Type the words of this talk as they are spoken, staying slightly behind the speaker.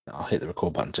I'll hit the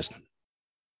record button just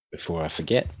before I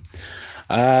forget.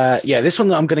 This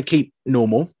one I'm going to keep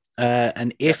normal.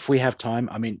 And if we have time,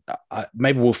 I mean,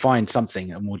 maybe we'll find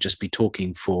something and we'll just be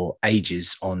talking for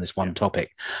ages on this one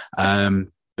topic.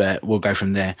 But we'll go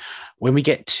from there. When we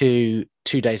get to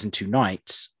 2 days and 2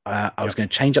 nights, I was going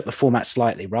to change up the format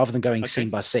slightly. Rather than going scene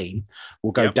by scene,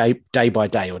 we'll go day by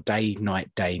day or day, night,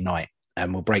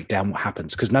 and we'll break down what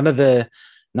happens, because none of the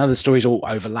stories all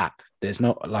overlap. There's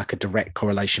not like a direct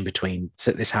correlation between,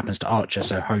 so this happens to Archer,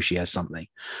 so Hoshi has something.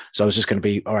 So I was just going to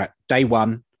be, all right, day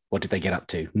 1, what did they get up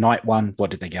to? Night 1,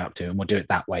 what did they get up to? And we'll do it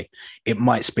that way. It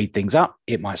might speed things up.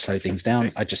 It might slow things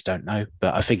down. I just don't know.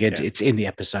 But I figured it's in the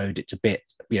episode. It's a bit,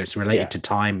 it's related to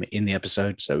time in the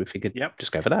episode. So we figured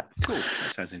just go for that. Cool.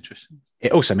 That sounds interesting.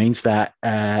 It also means that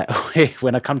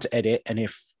when I come to edit, and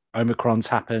if Omicrons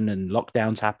happen and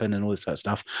lockdowns happen and all this sort of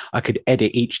stuff, I could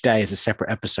edit each day as a separate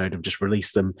episode and just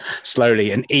release them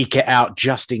slowly and eke it out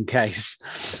just in case.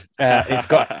 It's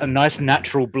got a nice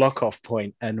natural block off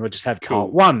point, and we'll just have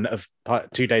part 1 of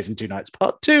 2 days and 2 nights,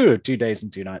 part 2 of 2 days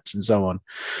and 2 nights, and so on.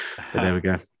 But there we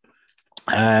go.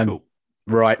 Cool.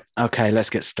 Right. Okay, let's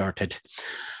get started.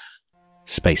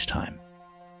 Space-time,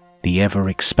 the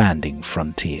ever-expanding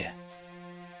frontier.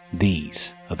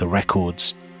 These are the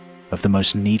records of the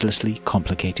most needlessly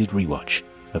complicated rewatch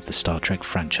of the Star Trek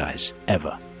franchise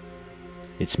ever.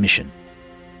 Its mission: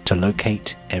 to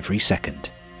locate every second,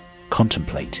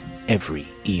 contemplate every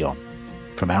eon,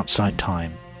 from outside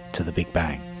time to the Big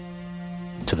Bang,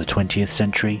 to the 20th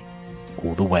century,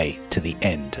 all the way to the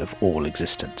end of all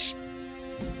existence.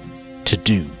 To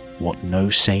do what no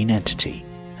sane entity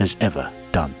has ever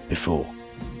done before.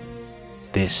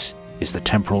 This is the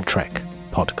Temporal Trek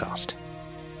podcast.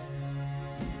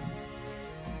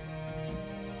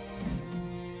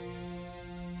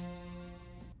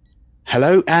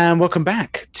 Hello and welcome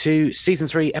back to Season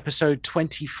 3, Episode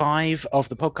 25 of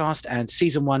the podcast, and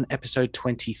Season 1, Episode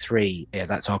 23. Yeah,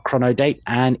 that's our chrono date,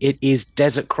 and it is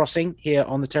Desert Crossing here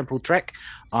on the Temporal Trek.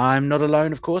 I'm not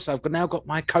alone, of course. I've now got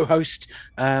my co-host,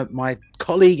 my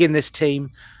colleague in this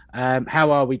team.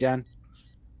 How are we, Dan?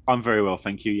 I'm very well,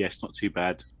 thank you. Yes, not too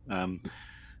bad.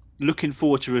 Looking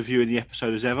forward to reviewing the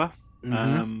episode as ever.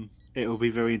 Mm-hmm. It will be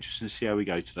very interesting to see how we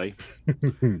go today.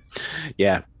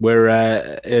 Yeah,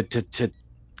 we're to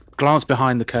glance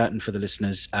behind the curtain for the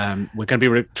listeners. We're going to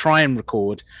be try and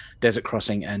record Desert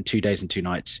Crossing and 2 days and 2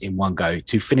 nights in one go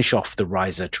to finish off the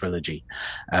Riser trilogy.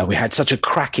 We had such a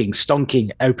cracking,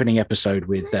 stonking opening episode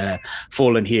with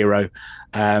Fallen Hero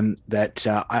that,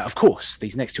 of course,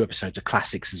 these next 2 episodes are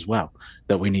classics as well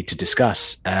that we need to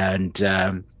discuss, and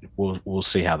we'll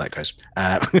see how that goes.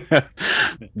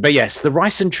 But yes, the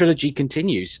Ryson trilogy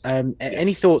continues.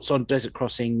 Any thoughts on Desert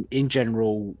Crossing in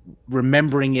general,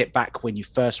 remembering it back when you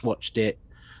first watched it,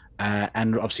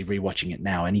 and obviously rewatching it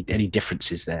now? Any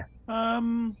differences there?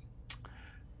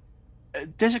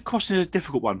 Desert Crossing is a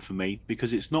difficult one for me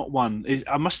because it's not one.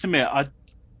 I must admit,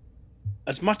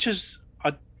 as much as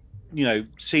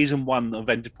Season 1 of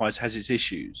Enterprise has its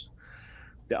issues,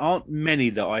 there aren't many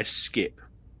that I skip.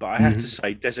 But I have to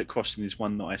say, Desert Crossing is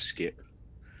one that I skip.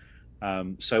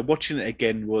 So watching it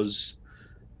again was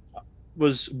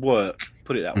work,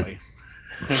 put it that way.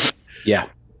 Yeah.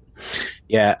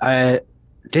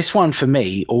 This one for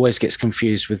me always gets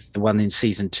confused with the one in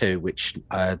Season 2, which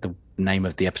the name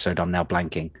of the episode I'm now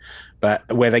blanking, but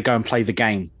where they go and play the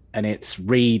game, and it's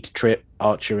Reed, Trip,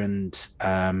 Archer, and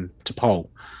T'Pol,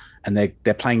 and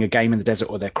they're playing a game in the desert,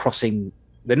 or they're crossing.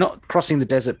 They're not crossing the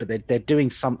desert, but they're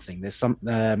doing something. There's some.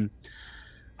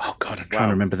 Oh God, I'm trying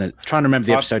to remember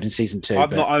the episode in Season 2.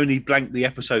 I've not only blanked the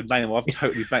episode name, I've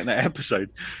totally blanked that episode.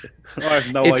 I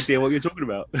have no idea what you're talking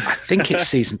about. I think it's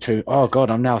Season 2. Oh God,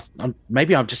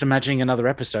 maybe I'm just imagining another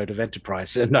episode of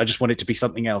Enterprise, and I just want it to be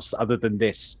something else other than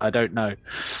this. I don't know.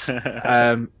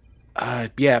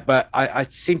 But I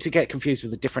seem to get confused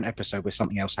with a different episode where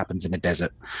something else happens in a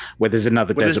desert, where there's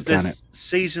another desert planet.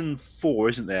 Season 4,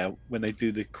 isn't there, when they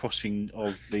do the crossing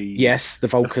of the the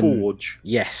Vulcan Forge?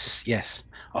 Yes.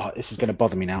 Oh, this is going to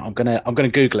bother me now. I'm gonna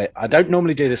Google it. I don't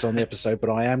normally do this on the episode, but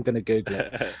I am going to Google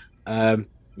it.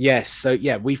 Yes. So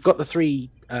yeah, we've got the 3,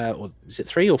 or is it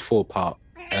 3 or 4 part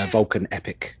Vulcan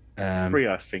epic? 3,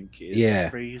 I think it is. Yeah.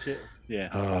 3, is it?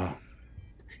 Yeah.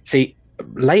 See,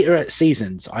 later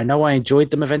seasons, I know I enjoyed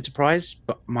them of Enterprise,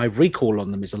 but my recall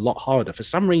on them is a lot harder. For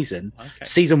some reason,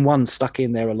 Season 1 stuck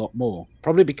in there a lot more.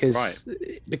 Probably because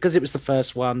it was the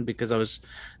first one, because I was,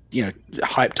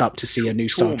 hyped up to see a new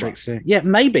Star Trek. So, yeah,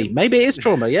 maybe it is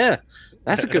trauma. Yeah,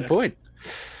 that's a good point.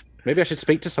 Maybe I should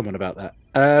speak to someone about that.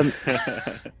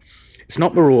 It's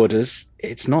not Marauders.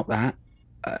 It's not that.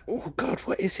 Oh God,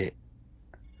 what is it?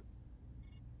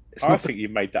 It's I not. think you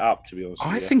made that up, to be honest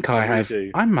with I you. think I really have.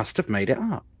 do. I must have made it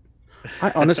up.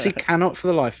 I honestly cannot for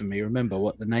the life of me remember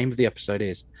what the name of the episode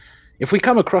is. If we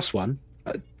come across one,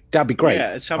 that'd be great.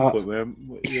 Yeah, at some point,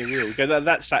 yeah, we'll go.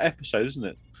 That's that episode, isn't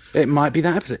it? It might be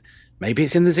that episode. Maybe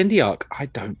it's in the Xindi arc. I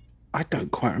don't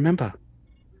quite remember.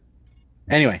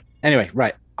 Anyway,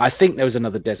 right. I think there was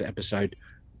another desert episode.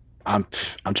 I'm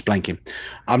just blanking.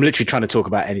 I'm literally trying to talk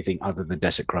about anything other than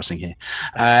Desert Crossing here.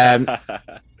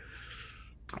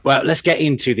 Well, let's get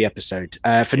into the episode.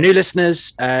 For new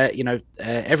listeners,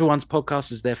 everyone's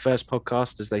podcast is their first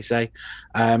podcast, as they say.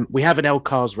 We have an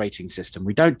LCARS rating system.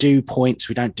 We don't do points.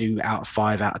 We don't do out of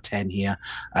 5, out of 10 here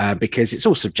because it's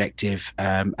all subjective.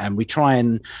 And we try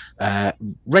and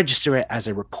register it as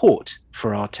a report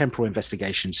for our temporal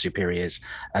investigation superiors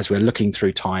as we're looking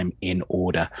through time in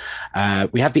order.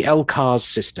 We have the LCARS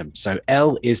system. So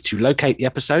L is to locate the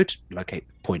episode, locate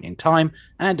the point in time,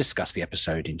 and discuss the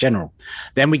episode in general.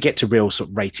 Then we get to real sort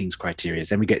of ratings criteria.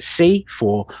 Then we get C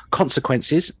for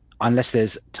consequences. Unless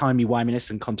there's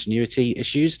timey-wiminess and continuity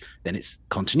issues, then it's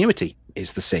continuity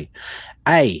is the C.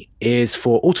 A is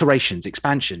for alterations,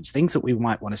 expansions, things that we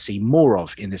might want to see more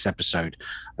of in this episode.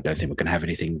 I don't think we're going to have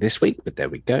anything this week, but there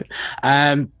we go.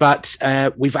 But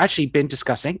we've actually been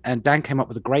discussing, and Dan came up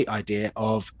with a great idea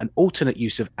of an alternate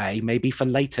use of A, maybe for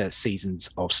later seasons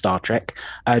of Star Trek.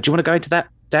 Do you want to go into that,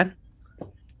 Dan?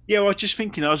 Yeah, well, I was just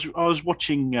thinking. I was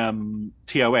watching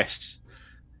TOS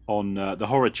on the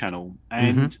horror channel,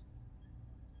 and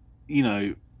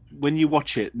when you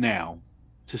watch it now,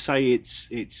 to say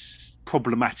it's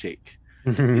problematic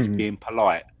is being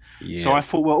polite. Yes. So I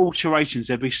thought, well, alterations,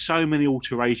 there'd be so many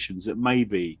alterations that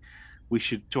maybe we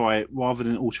should try, rather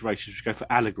than alterations, we go for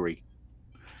allegory.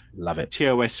 Love it.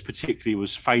 TOS particularly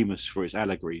was famous for its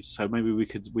allegories, so maybe we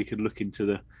could look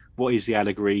into what is the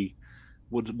allegory,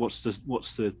 what's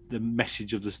the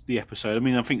message of the episode. I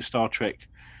mean, I think Star Trek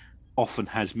often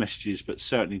has messages, but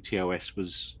certainly TOS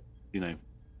was,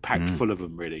 packed full of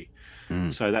them, really.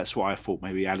 So that's why I thought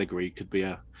maybe allegory could be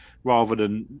rather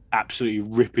than absolutely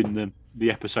ripping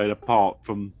the episode apart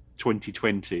from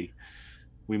 2020,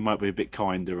 we might be a bit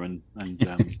kinder and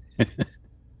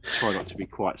try not to be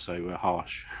quite so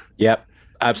harsh. Yep,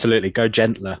 absolutely. Go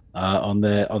gentler on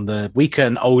the weaker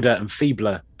and older and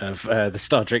feebler of the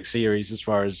Star Trek series as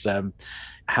far as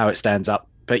how it stands up.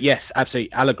 But yes,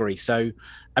 absolutely, allegory. So,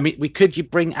 I mean, could you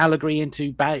bring allegory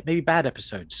into maybe bad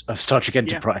episodes of Star Trek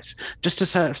Enterprise, just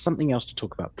to have something else to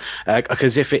talk about?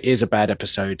 Because if it is a bad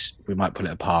episode, we might pull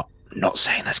it apart. I'm not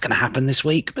saying that's going to happen this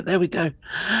week, but there we go.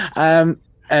 And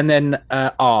then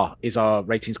R is our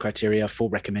ratings criteria for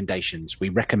recommendations. We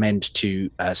recommend to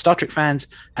Star Trek fans,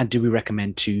 and do we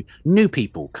recommend to new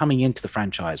people coming into the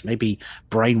franchise, maybe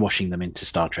brainwashing them into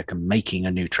Star Trek and making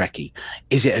a new Trekkie?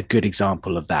 Is it a good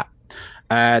example of that?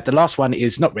 The last one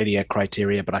is not really a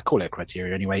criteria, but I call it a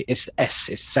criteria anyway. It's S.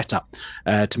 It's set up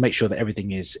to make sure that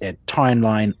everything is in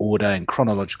timeline order and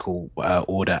chronological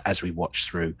order as we watch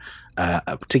through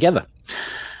together.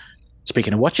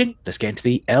 Speaking of watching, let's get into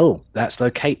the L. That's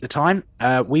locate the time.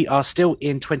 We are still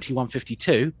in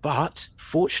 2152, but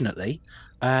fortunately,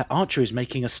 Archer is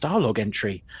making a Starlog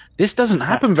entry. This doesn't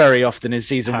happen very often in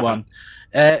season 1.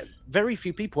 Very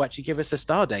few people actually give us a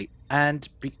star date, and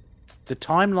the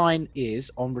timeline is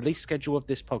on release schedule of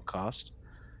this podcast.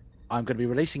 I'm going to be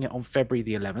releasing it on February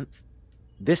the 11th.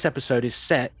 This episode is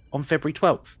set on February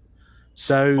 12th.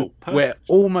 So we're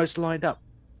almost lined up.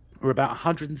 We're about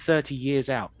 130 years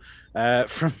out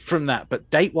from that. But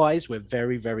date-wise, we're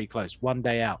very, very close. One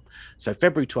day out. So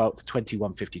February 12th,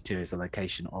 2152 is the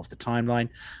location of the timeline.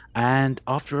 And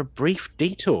after a brief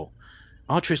detour,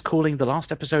 Archer is calling the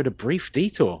last episode a brief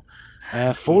detour.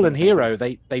 Fallen hero.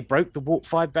 They broke the Warp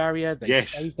 5 barrier. They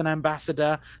saved an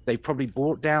ambassador. They probably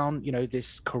brought down,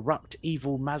 this corrupt,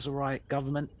 evil Mazarite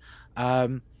government.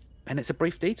 And it's a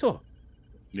brief detour.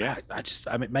 Yeah.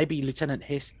 I mean, maybe Lieutenant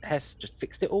Hess just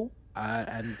fixed it all.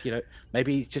 And,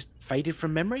 maybe it's just faded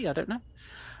from memory. I don't know.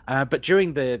 But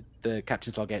during the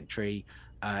Captain's Log entry,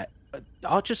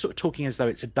 Archer's sort of talking as though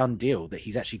it's a done deal, that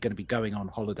he's actually going to be going on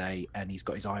holiday and he's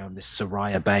got his eye on this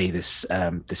Soraya Bay, this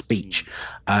beach.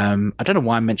 I don't know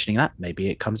why I'm mentioning that. Maybe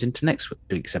it comes into next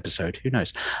week's episode. Who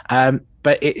knows?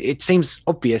 But it seems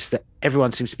obvious that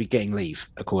everyone seems to be getting leave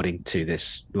according to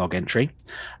this log entry.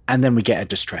 And then we get a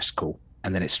distress call.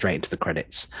 And then it's straight into the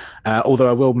credits. Although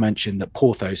I will mention that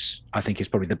Porthos, I think, is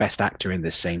probably the best actor in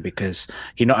this scene, because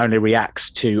he not only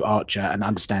reacts to Archer and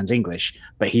understands English,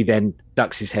 but he then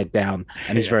ducks his head down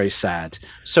and is very sad.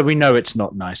 So we know it's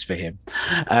not nice for him.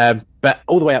 But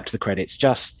all the way up to the credits,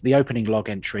 just the opening log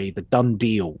entry, the done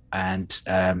deal, and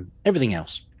everything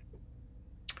else.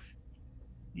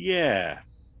 Yeah.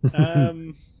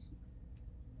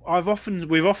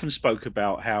 we've often spoke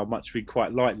about how much we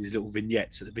quite like these little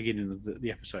vignettes at the beginning of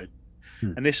the episode,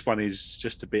 and this one is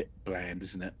just a bit bland,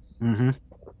 isn't it? Mm-hmm.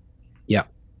 Yeah,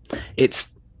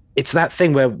 it's that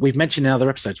thing where we've mentioned in other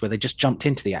episodes where they just jumped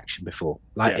into the action before,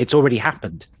 like it's already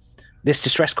happened. This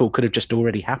distress call could have just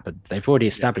already happened. They've already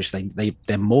established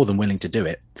they're more than willing to do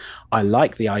it. I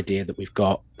like the idea that we've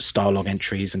got star log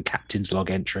entries and captain's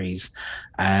log entries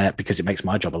because it makes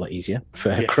my job a lot easier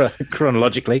for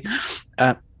chronologically.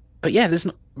 But yeah, there's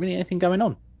not really anything going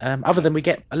on other than we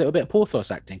get a little bit of Porthos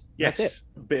acting. Yes,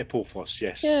 a bit of Porthos.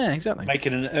 Yes, yeah, exactly.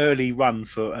 Making an early run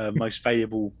for most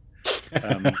valuable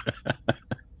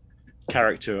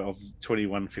character of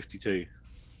 2152.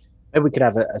 Maybe we could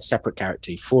have a separate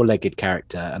character, 4-legged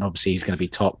character, and obviously he's going to be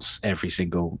tops every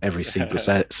single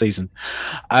season.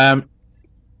 And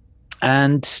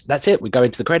that's it. We go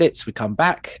into the credits, we come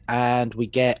back, and we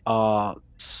get our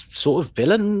sort of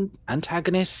villain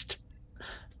antagonist.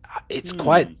 It's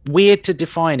quite weird to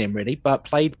define him, really, but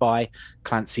played by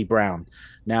Clancy Brown.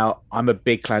 Now, I'm a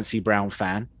big Clancy Brown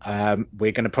fan.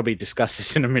 We're going to probably discuss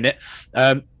this in a minute.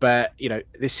 But, you know,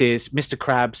 this is Mr.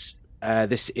 Krabs.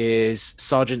 This is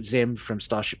Sergeant Zim from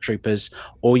Starship Troopers,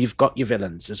 or you've got your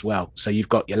villains as well. So you've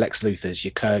got your Lex Luthors,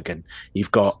 your Kurgan. You've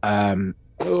got, I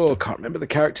can't remember the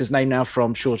character's name now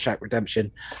from Shawshank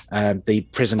Redemption, the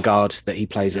prison guard that he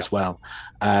plays as well,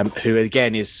 who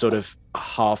again is sort of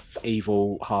half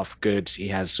evil, half good. He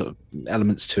has sort of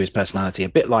elements to his personality, a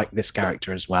bit like this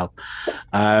character as well.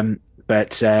 But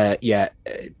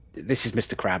this is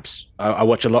Mr. Krabs. I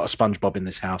watch a lot of SpongeBob in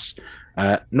this house.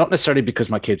 Not necessarily because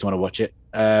my kids want to watch it.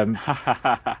 But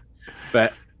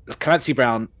Clancy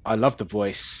Brown, I love the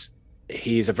voice.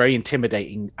 He is a very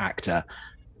intimidating actor.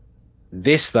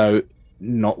 This, though,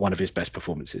 not one of his best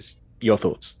performances. Your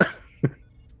thoughts?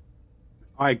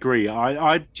 I agree.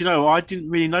 I didn't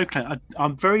really know Clancy.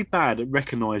 I'm very bad at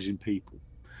recognizing people.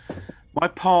 My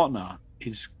partner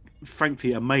is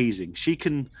frankly amazing. She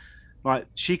can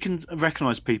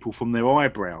recognize people from their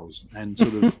eyebrows and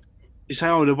sort of you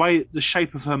say, the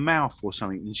shape of her mouth or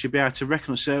something, and she'll be able to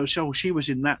recognize, she was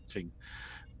in that thing.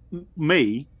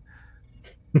 Me,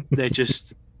 they're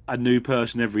just a new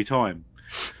person every time.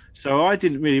 So I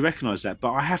didn't really recognize that,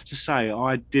 but I have to say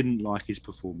I didn't like his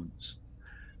performance.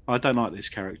 I don't like this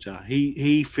character.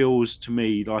 He feels to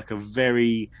me like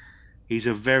he's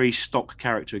a very stock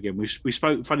character again. We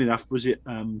spoke, funny enough, was it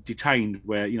Detained,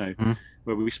 where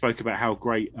where we spoke about how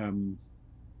great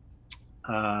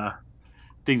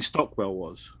Dean Stockwell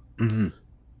was. Mm-hmm.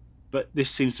 But this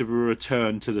seems to be a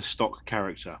return to the stock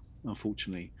character,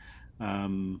 unfortunately.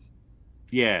 That's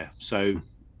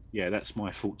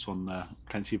my thoughts on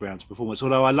Clancy Brown's performance.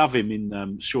 Although I love him in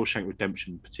Shawshank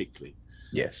Redemption, particularly.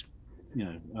 Yes. We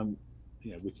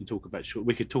can talk about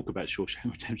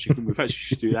Shawshank Redemption. We actually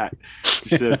should do that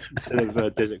instead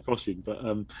of Desert Crossing. But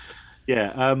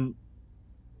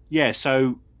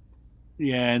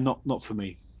not for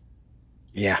me.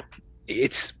 Yeah,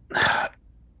 it's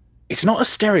not a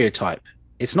stereotype.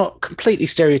 It's not completely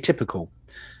stereotypical.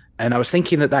 And I was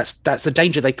thinking that's the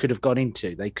danger they could have gone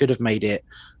into. They could have made it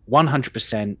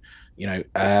 100%,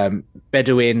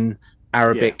 Bedouin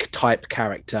Arabic type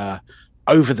character,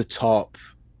 over the top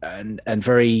and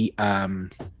very I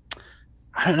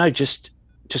don't know, just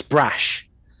brash.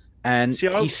 And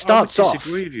he starts off. I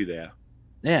disagree with you there.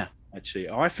 Yeah, actually,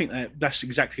 I think that's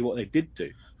exactly what they did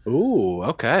do. Oh,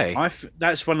 okay.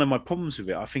 That's one of my problems with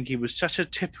it. I think he was such a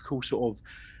typical sort of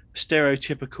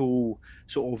stereotypical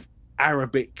sort of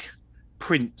Arabic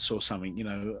prince or something,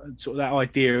 sort of that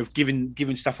idea of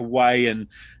giving stuff away and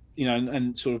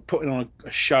and sort of putting on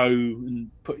a show and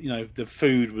the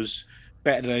food was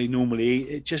better than they normally eat.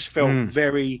 It just felt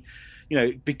very,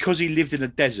 because he lived in a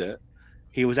desert,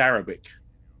 he was Arabic.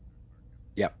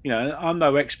 Yeah. I'm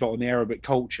no expert on the Arabic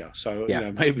culture, so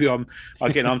maybe I'm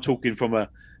talking from a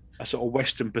sort of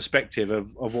Western perspective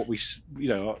of what we,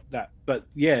 that. But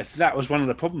yeah, that was one of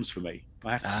the problems for me,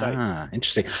 I have to say.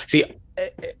 Interesting. See,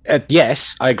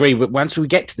 yes, I agree. But once we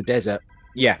get to the desert,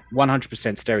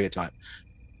 100% stereotype.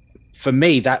 For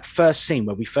me, that first scene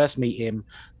where we first meet him,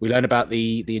 we learn about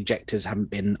the injectors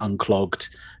haven't been unclogged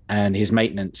and his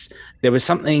maintenance. There was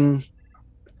something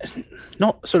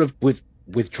not sort of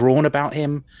withdrawn about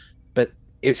him, but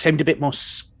it seemed a bit more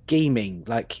scheming.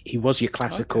 Like he was your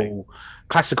classical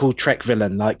Trek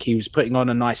villain. Like he was putting on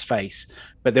a nice face,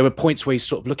 but there were points where he's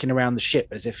sort of looking around the ship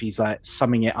as if he's like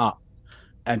summing it up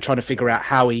and trying to figure out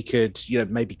how he could,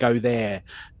 maybe go there.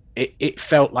 It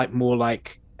felt like more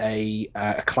like a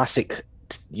classic,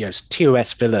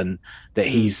 TOS villain that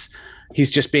he's he's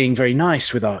just being very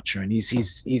nice with Archer, and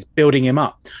he's building him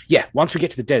up. Yeah, once we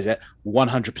get to the desert,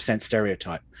 100%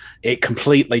 stereotype. It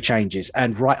completely changes,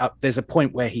 and right up there's a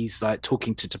point where he's like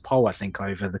talking to T'Pol, I think,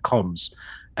 over the comms,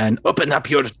 and open up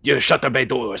your shutter bay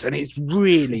doors, and it's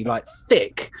really like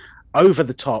thick, over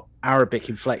the top Arabic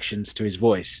inflections to his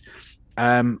voice.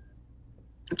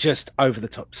 Just over the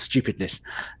top stupidness,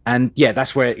 and yeah,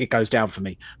 that's where it goes down for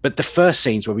me. But the first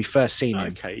scenes where we first seen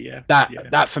him, Okay, yeah,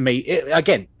 that for me,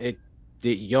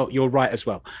 you're right as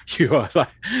well. You are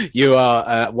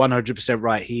 100%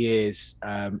 right. He is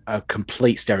a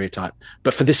complete stereotype.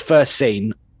 But for this first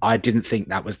scene, I didn't think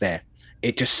that was there.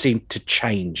 It just seemed to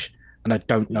change, and I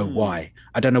don't know why.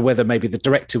 I don't know whether maybe the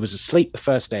director was asleep the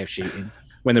first day of shooting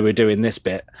when they were doing this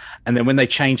bit, and then when they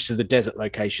changed to the desert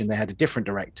location, they had a different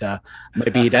director.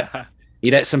 Maybe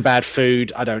he'd ate some bad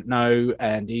food. I don't know,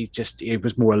 and he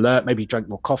was more alert. Maybe he drank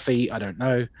more coffee. I don't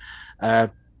know.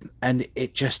 And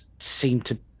it just seemed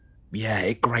to, yeah,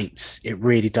 it grates. It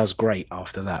really does grate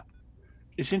after that.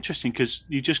 It's interesting because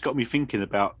you just got me thinking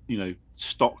about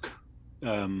stock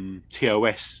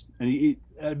TOS, and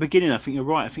at the beginning, I think you're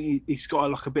right. I think he's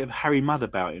got like a bit of Harry Mudd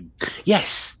about him.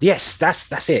 Yes,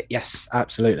 that's it. Yes,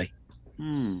 absolutely.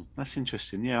 That's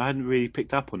interesting. Yeah, I hadn't really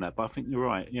picked up on that, but I think you're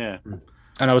right. Yeah.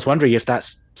 And I was wondering if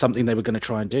that's something they were going to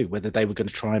try and do, whether they were going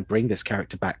to try and bring this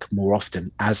character back more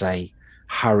often as a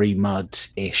Harry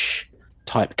Mudd-ish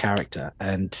type character,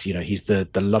 and he's the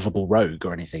lovable rogue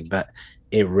or anything, but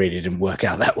it really didn't work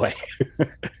out that way.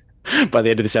 By the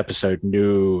end of this episode,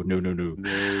 no.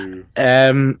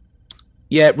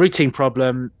 Yeah, routine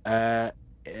problem. I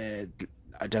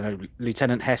don't know.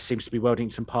 Lieutenant Hess seems to be welding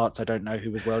some parts. I don't know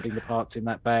who was welding the parts in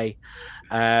that bay.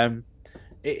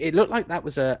 It looked like that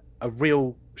was a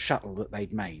real shuttle that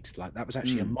they'd made. Like that was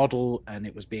actually a model, and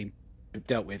it was being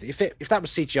dealt with. If that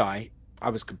was CGI, I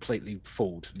was completely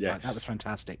fooled. Yes. Like, that was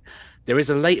fantastic. There is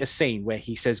a later scene where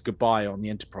he says goodbye on the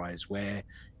Enterprise, where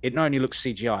it not only looks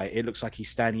CGI, it looks like he's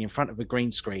standing in front of a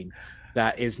green screen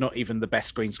that is not even the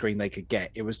best green screen they could get.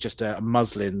 It was just a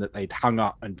muslin that they'd hung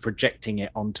up and projecting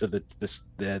it onto the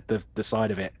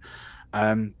side of it.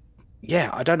 Yeah,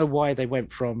 I don't know why they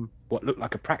went from what looked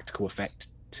like a practical effect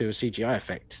to a CGI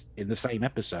effect in the same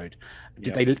episode.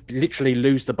 Did they literally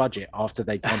lose the budget after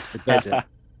they'd gone to the desert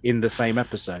in the same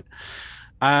episode?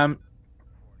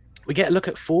 We get a look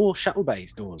at 4 shuttle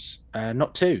bays doors,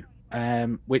 not 2,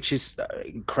 which is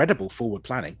incredible forward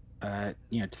planning. To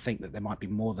think that there might be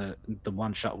more than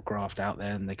one shuttlecraft out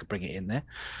there and they could bring it in there.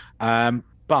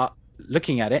 But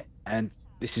looking at it, and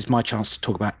this is my chance to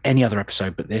talk about any other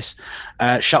episode but this,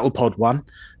 Shuttle Pod 1,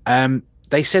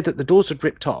 they said that the doors had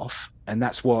ripped off, and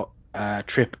that's what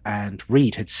Trip and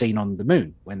Reed had seen on the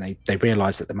moon when they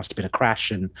realized that there must have been a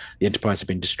crash and the Enterprise had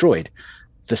been destroyed.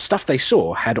 The stuff they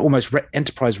saw had almost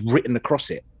Enterprise written across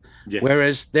it,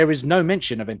 whereas there is no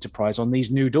mention of Enterprise on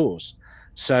these new doors.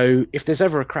 So if there's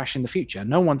ever a crash in the future,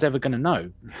 no one's ever going to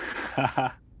know.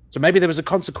 So maybe there was a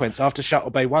consequence after Shuttle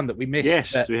Bay 1 that we missed.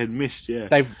 Yes, we had missed, yeah.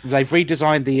 They've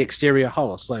redesigned the exterior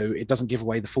hull so it doesn't give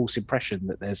away the false impression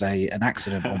that there's an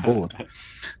accident on board.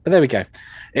 But there we go.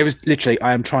 It was literally,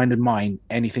 I am trying to mine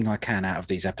anything I can out of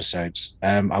these episodes.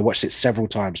 I watched it several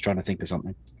times trying to think of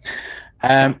something.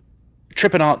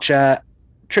 Trip and Archer.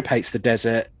 Trip hates the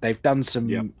desert. They've done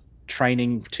some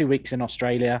training, 2 weeks in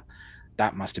Australia.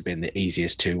 That must have been the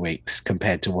easiest 2 weeks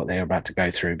compared to what they're about to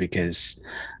go through, because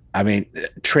I mean,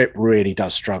 Trip really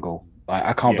does struggle.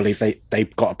 I can't believe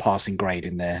they've got a passing grade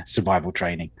in their survival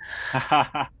training.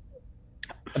 A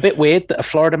bit weird that a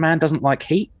Florida man doesn't like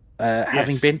heat,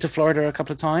 having been to Florida a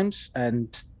couple of times,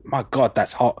 and my God,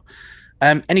 that's hot.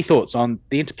 Any thoughts on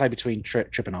the interplay between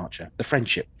Trip and Archer, the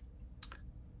friendship?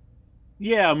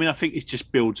 Yeah, I mean, I think it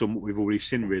just builds on what we've already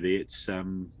seen, really. It's,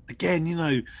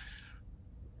 again,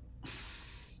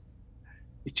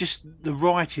 it's just the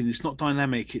writing. It's not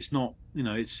dynamic. It's not,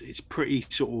 it's pretty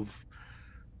sort of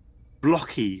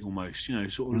blocky almost,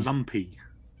 sort of lumpy.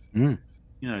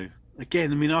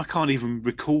 Again, I mean, I can't even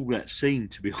recall that scene,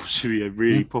 to be honest with you,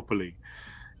 really properly.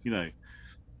 And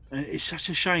it's such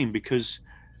a shame because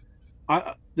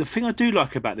the thing I do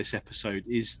like about this episode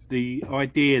is the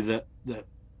idea that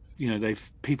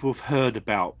people have heard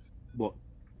about what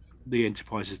the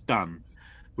Enterprise has done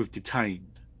with Detained.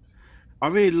 I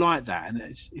really like that, and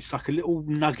it's like a little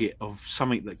nugget of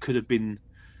something that could have been.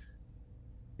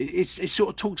 It's sort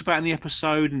of talked about in the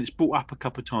episode, and it's brought up a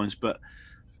couple of times, but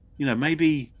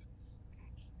maybe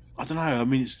I don't know. I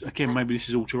mean, maybe this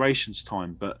is alterations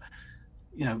time, but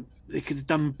they could have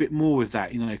done a bit more with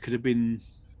that. It could have been.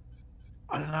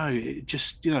 I don't know. It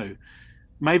just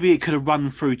maybe it could have run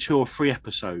through 2 or 3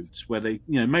 episodes where they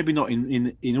maybe not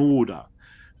in order,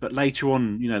 but later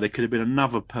on, there could have been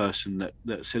another person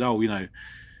that said, "Oh, I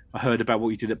heard about what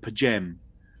you did at Pajem,"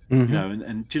 Mhm.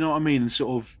 and do you know what I mean? And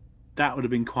sort of that would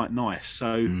have been quite nice.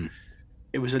 So Mm.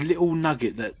 it was a little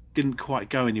nugget that didn't quite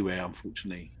go anywhere,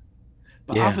 unfortunately.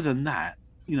 But Yeah. other than that,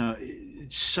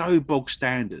 it's so bog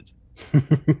standard.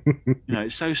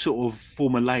 It's so sort of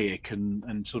formulaic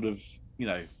and sort of,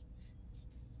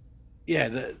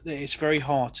 it's very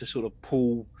hard to sort of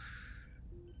pull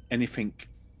anything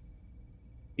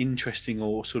interesting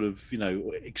or sort of,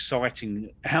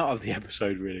 exciting out of the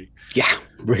episode, really. Yeah,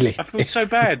 really. I felt so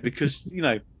bad because,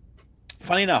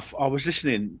 funny enough, I was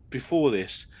listening before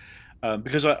this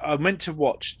because I meant to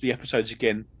watch the episodes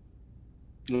again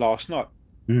last night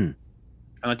Mm.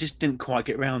 and I just didn't quite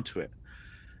get round to it.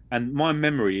 And my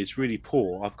memory is really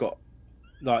poor. I've got,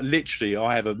 like, literally,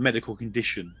 I have a medical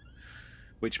condition,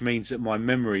 which means that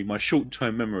my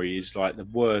short-term memory is like the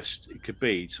worst it could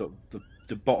be, sort of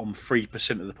the bottom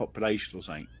 3% of the population or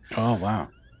something. Oh, wow.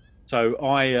 So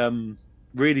I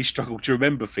really struggle to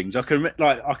remember things. I can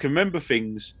remember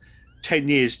things 10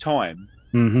 years time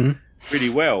Mm-hmm. really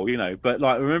well, but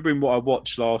like remembering what I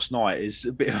watched last night is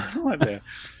a bit of a nightmare.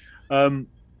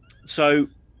 So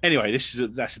anyway,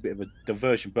 that's a bit of a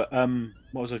diversion. But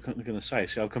what was I going to say?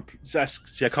 I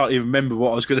can't even remember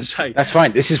what I was going to say. That's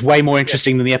fine. This is way more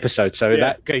interesting than the episode. So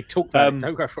talk about it.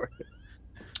 Don't go for it.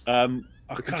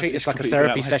 We can treat this like a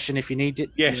therapy session if you need it.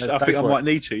 Yes, I think I might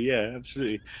need to. Yeah,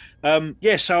 absolutely.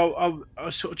 So I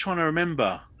was sort of trying to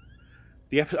remember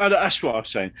the episode. Oh, that's what I was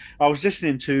saying. I was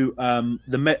listening to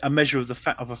a measure of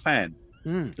a fan,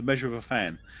 the Measure of a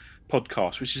Fan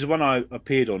podcast, which is the one I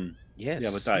appeared on the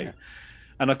other day. Yeah.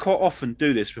 And I quite often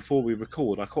do this before we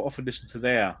record. I quite often listen to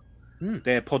their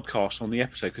podcast on the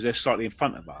episode because they're slightly in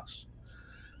front of us.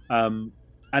 And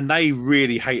they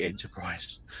really hate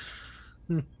Enterprise.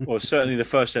 Or certainly the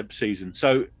first season.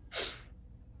 So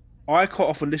I quite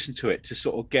often listen to it to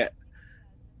sort of get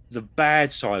the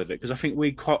bad side of it because I think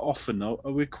we're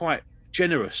quite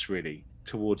generous really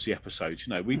towards the episodes.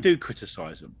 We do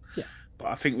criticize them, but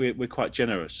I think we're quite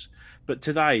generous. But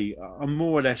today I'm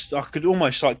more or less, I could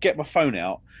almost like get my phone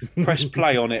out, press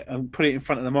play on it and put it in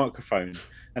front of the microphone,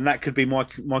 and that could be my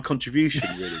contribution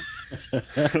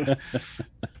really.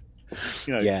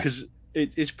 Because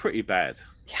it's pretty bad.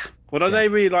 Yeah. Well, they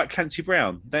really like Clancy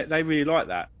Brown. They really like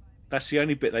that. That's the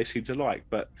only bit they seem to like.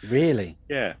 But really,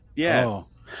 yeah. Oh,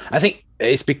 I think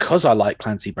it's because I like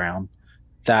Clancy Brown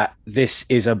that this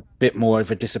is a bit more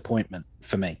of a disappointment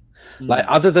for me. Like,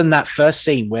 other than that first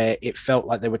scene where it felt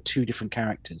like there were two different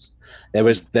characters, there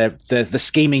was the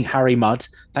scheming Harry Mudd.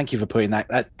 Thank you for putting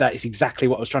that. That is exactly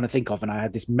what I was trying to think of, and I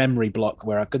had this memory block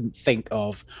where I couldn't think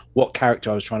of what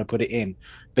character I was trying to put it in.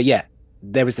 But yeah,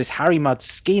 there was this Harry Mudd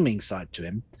scheming side to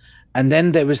him. And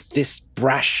then there was this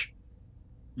brash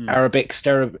Arabic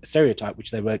stereotype,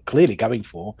 which they were clearly going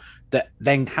for, that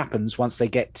then happens once they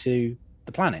get to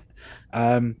the planet,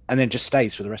 and then just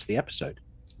stays for the rest of the episode.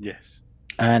 Yes.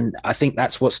 And I think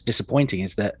that's what's disappointing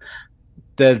is that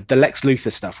the Lex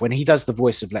Luthor stuff, when he does the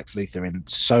voice of Lex Luthor in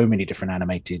so many different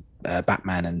animated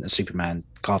Batman and Superman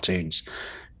cartoons,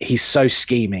 he's so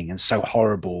scheming and so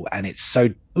horrible, and it's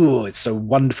so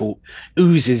wonderful,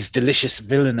 oozes delicious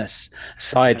villainous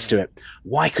sides to it.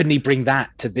 Why couldn't he bring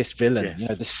that to this villain?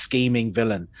 Yes. The scheming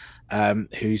villain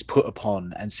who's put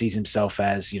upon and sees himself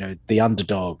as the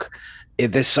underdog.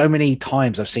 There's so many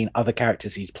times I've seen other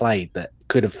characters he's played that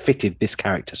could have fitted this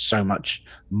character so much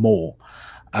more.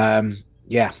 But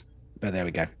there we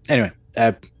go. Anyway,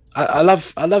 I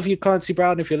love you, Clancy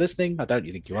Brown. If you're listening, I don't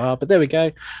think you are, but there we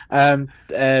go.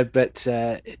 But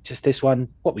just this one,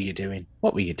 what were you doing?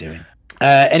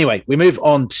 Anyway, we move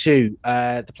on to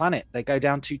the planet. They go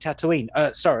down to Tatooine.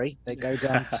 They go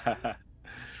down to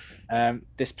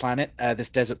this planet, this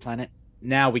desert planet.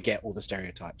 Now we get all the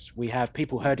stereotypes. We have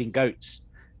people herding goats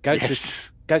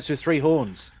with three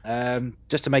horns,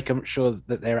 just to make sure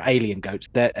that they're alien goats.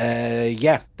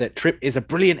 That Trip is a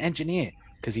brilliant engineer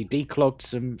because he declogged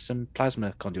some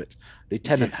plasma conduits.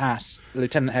 Lieutenant Hess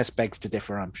begs to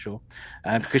differ, I'm sure,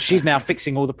 because she's now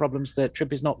fixing all the problems that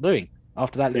Trip is not doing.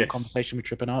 After that little conversation with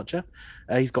Trip and Archer,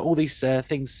 he's got all these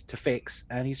things to fix,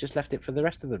 and he's just left it for the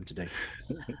rest of them to do.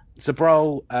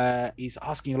 Zabral, he's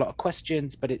asking a lot of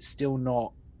questions, but it's still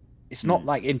not. It's not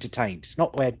like entertained. It's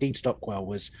not where Dean Stockwell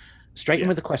was straight in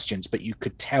with the questions, but you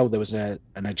could tell there was an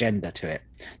agenda to it.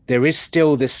 There is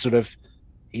still this sort of.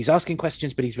 He's asking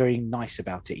questions, but he's very nice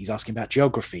about it. He's asking about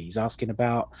geography. He's asking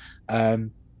about,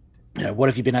 what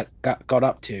have you been got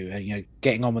up to?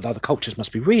 Getting on with other cultures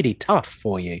must be really tough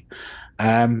for you.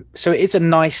 So it's a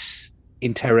nice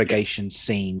interrogation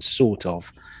scene, sort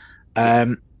of.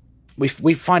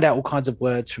 we find out all kinds of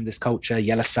words from this culture.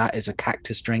 Yelasat is a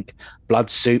cactus drink. Blood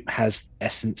soup has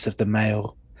essence of the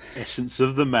male. Essence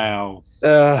of the male.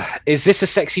 Is this a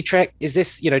sexy trek? Is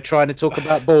this, trying to talk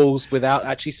about balls without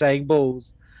actually saying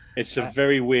balls? It's a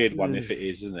very weird one if it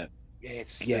is, isn't it?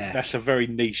 Yeah. That's a very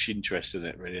niche interest in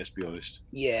it, really. Let's be honest.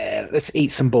 Yeah, let's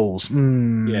eat some balls.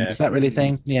 Yeah, is that really a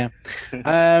thing? Yeah.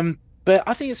 But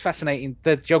I think it's fascinating,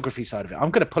 the geography side of it.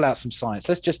 I'm going to pull out some science.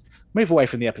 Let's just move away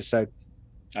from the episode.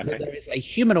 Okay. There is a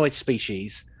humanoid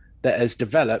species that has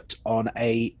developed on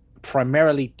a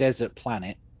primarily desert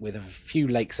planet with a few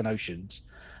lakes and oceans.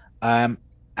 And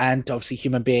obviously,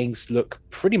 human beings look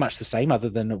pretty much the same, other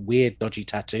than a weird, dodgy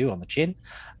tattoo on the chin.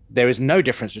 There is no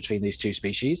difference between these two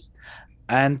species.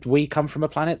 And we come from a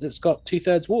planet that's got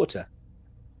 2/3 water.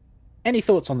 Any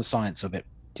thoughts on the science of it?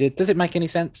 Does it make any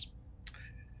sense?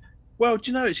 Well,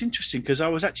 do you know, it's interesting because I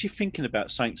was actually thinking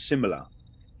about something similar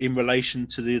in relation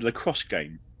to the lacrosse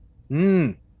game.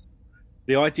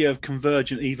 The idea of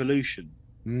convergent evolution,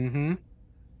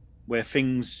 where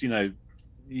things,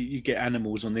 you get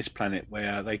animals on this planet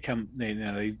where they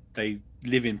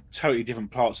live in totally different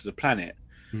parts of the planet,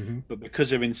 but because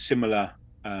they're in similar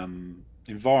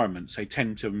environments, they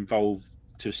tend to evolve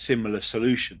to similar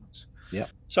solutions. Yeah.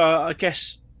 So I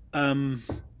guess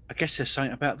there's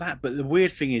something about that. But the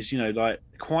weird thing is, like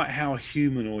quite how a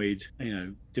humanoid,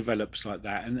 develops like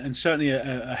that, and certainly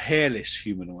a hairless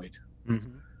humanoid.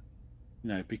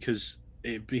 Because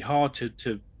it'd be hard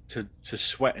to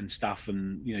sweat and stuff,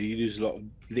 and you use a lot of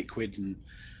liquid, and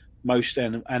most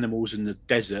animals in the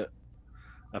desert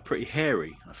are pretty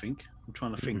hairy. I think I'm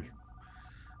trying to think.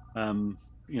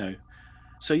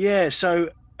 So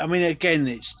I mean, again,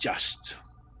 it's just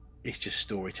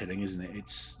storytelling, isn't it?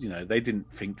 It's they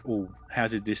didn't think, oh, how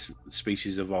did this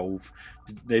species evolve?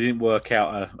 They didn't work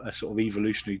out a sort of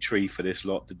evolutionary tree for this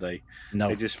lot, did they? No.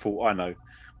 They just thought, I know,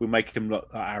 we'll make them look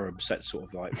like Arabs. That's sort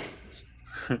of like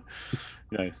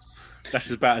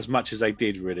that's about as much as they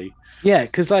did, really. Yeah,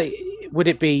 because would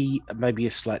it be maybe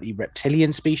a slightly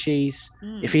reptilian species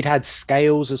if he'd had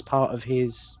scales as part of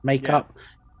his makeup?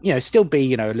 Still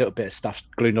be a little bit of stuff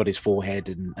glued on his forehead,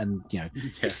 and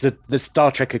it's the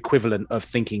Star Trek equivalent of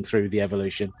thinking through the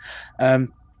evolution.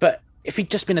 But if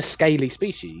he'd just been a scaly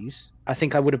species, I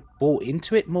think I would have bought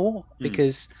into it more,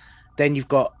 because then you've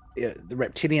got the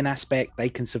reptilian aspect. They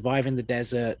can survive in the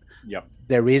desert. Yep.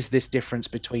 There is this difference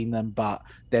between them, but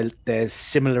they're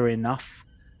similar enough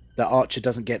that Archer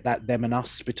doesn't get that them and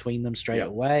us between them straight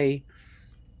away.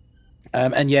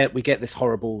 And yet we get this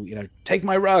horrible, take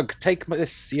my rug,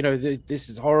 this, this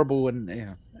is horrible,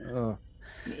 and are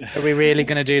we really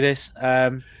going to do this?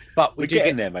 But we're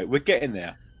getting there, mate. We're getting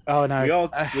there. Oh no,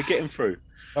 we're getting through.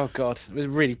 Oh god, we're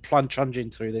really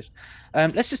plunging through this.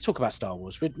 Let's just talk about Star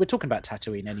Wars. We're talking about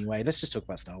Tatooine anyway. Let's just talk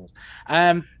about Star Wars.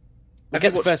 We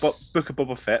get the first Book of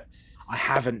Boba Fett. I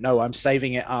haven't. No, I'm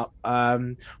saving it up.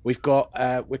 We've got.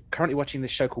 We're currently watching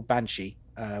this show called Banshee,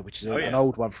 which is an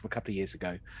old one from a couple of years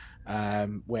ago,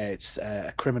 where it's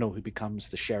a criminal who becomes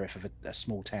the sheriff of a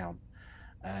small town.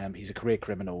 He's a career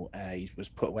criminal. He was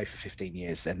put away for 15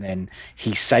 years, and then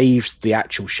he saves the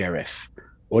actual sheriff.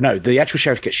 Or no, the actual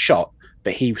sheriff gets shot,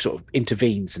 but he sort of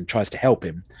intervenes and tries to help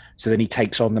him. So then he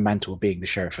takes on the mantle of being the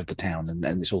sheriff of the town, and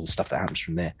it's all the stuff that happens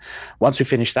from there. Once we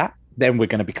finish that, then we're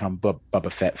going to become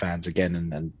Boba Fett fans again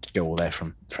and go all there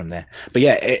from there. But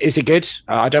yeah, is it good?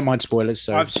 I don't mind spoilers.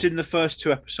 So I've seen the first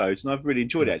 2 episodes, and I've really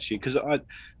enjoyed it, actually, because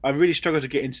I really struggled to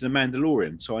get into The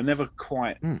Mandalorian, so I never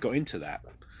quite got into that.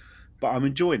 But I'm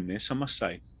enjoying this, I must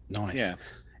say. Nice. Yeah.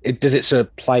 Does it sort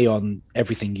of play on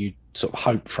everything you sort of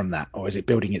hope from that, or is it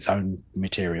building its own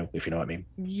material, if you know what I mean?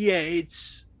 Yeah,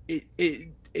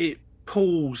 it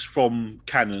pulls from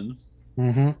canon.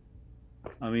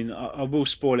 I mean, I will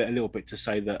spoil it a little bit to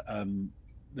say that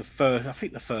the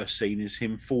first scene is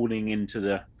him falling into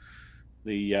the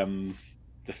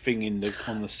thing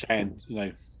on the sand.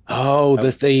 Oh,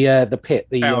 there's the pit,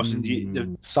 the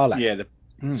Sarlacc. Yeah, the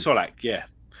Sarlacc. Yeah.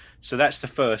 So that's the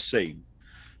first scene.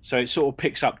 So it sort of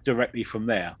picks up directly from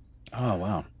there. Oh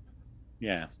wow.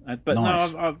 Yeah, but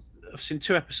nice. No, I've seen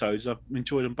 2 episodes. I've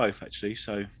enjoyed them both, actually.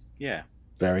 So yeah.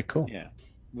 Very cool. Yeah,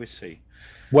 we'll see.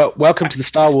 Well, welcome to the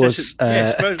Star Wars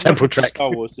Temple Trek.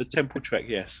 Star Wars, the Temple Trek,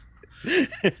 yes.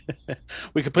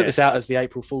 We could put this out as the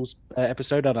April Fool's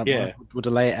episode. I don't know. We'll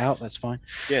delay it out. That's fine.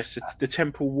 Yes, it's the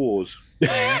Temple Wars.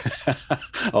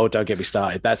 Oh, don't get me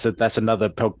started. That's another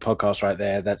podcast right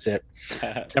there. That's it.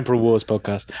 Temporal Wars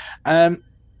podcast.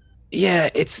 Yeah,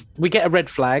 we get a red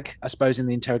flag, I suppose, in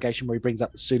the interrogation where he brings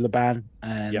up the Sulaban,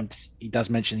 and he does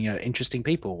mention, interesting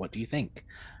people. What do you think?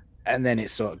 And then it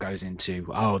sort of goes into,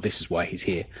 oh, this is why he's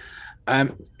here.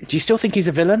 Do you still think he's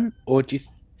a villain, or do you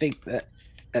think that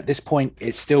at this point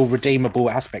it's still redeemable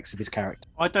aspects of his character.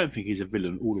 I don't think he's a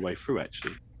villain all the way through.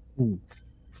 Actually,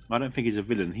 I don't think he's a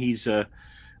villain. He's a.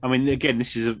 I mean, again,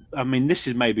 this is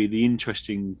maybe the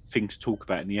interesting thing to talk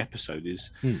about in the episode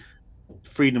is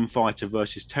freedom fighter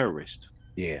versus terrorist.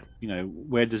 Yeah.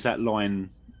 Where does that line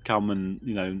come?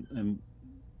 And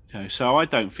so I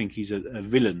don't think he's a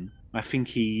villain. I think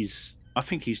he's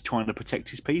trying to protect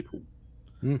his people.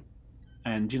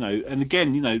 And and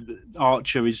again,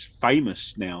 Archer is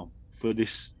famous now for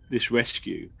this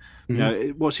rescue.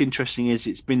 What's interesting is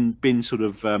it's been sort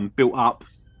of built up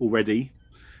already.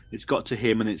 It's got to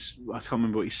him, and I can't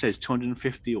remember what he says,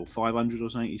 250 or 500 or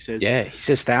something. He says, yeah, he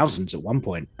says thousands at one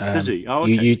point. Does he? Oh,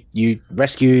 okay. You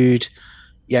rescued.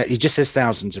 Yeah, he just says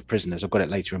thousands of prisoners. I've got it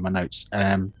later in my notes.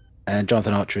 And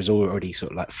Jonathan Archer is already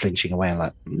sort of like flinching away and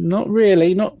like, not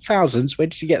really, not thousands. Where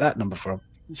did you get that number from?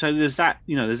 So there's that,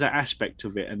 there's that aspect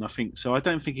of it, and I think so. I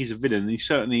don't think he's a villain.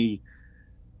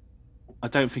 I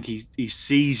don't think he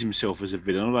sees himself as a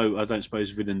villain. Although I don't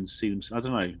suppose villains see themselves. I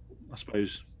don't know. I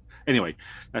suppose. Anyway,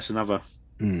 that's another.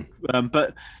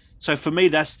 But so for me,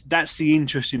 that's the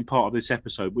interesting part of this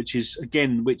episode, which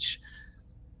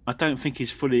I don't think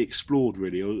is fully explored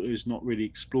really, or is not really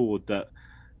explored. That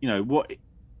what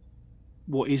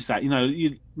is that?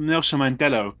 Nelson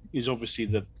Mandela is obviously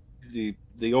the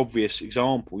obvious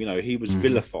example. He was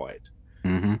vilified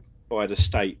by the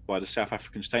state, by the South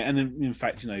African state, and in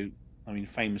fact,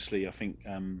 famously, I think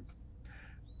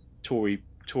Tory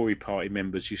party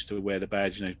members used to wear the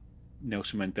badge.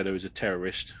 Nelson Mandela is a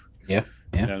terrorist. Yeah.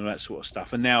 And that sort of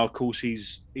stuff. And now, of course,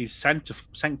 he's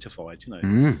sanctified.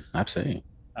 Absolutely.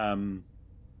 And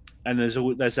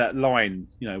there's that line.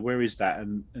 Where is that?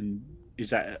 And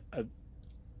is that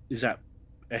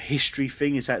a history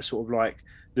thing? Is that sort of like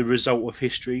the result of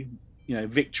history?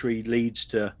 Victory leads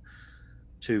to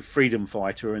freedom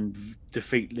fighter, and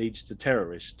defeat leads to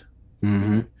terrorist.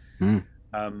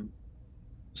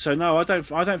 So no, I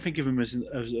don't think of him as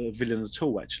a villain at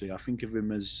all. Actually, I think of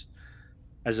him as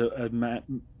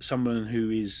someone who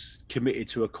is committed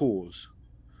to a cause.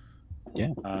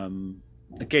 Yeah.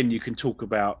 Again, you can talk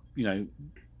about the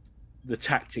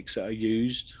tactics that are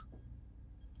used,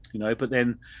 but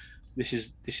then this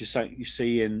is something you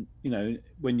see in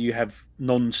when you have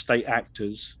non-state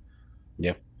actors.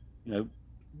 Yeah.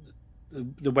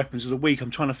 The weapons of the week. I'm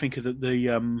trying to think of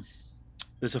the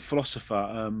there's a philosopher,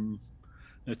 an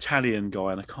Italian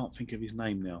guy, and I can't think of his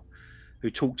name now, who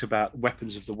talked about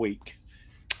weapons of the week.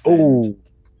 Well,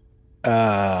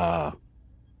 there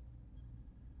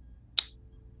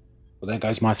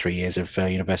goes my 3 years of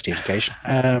university education.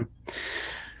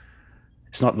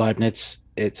 It's not Leibniz.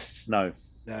 It's no.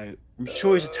 I'm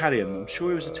sure he's Italian.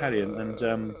 And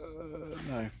no.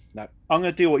 I'm going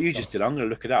to do what you just did. I'm going to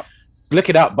look it up. Look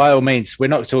it up by all means. We're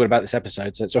not talking about this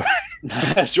episode, so it's all right.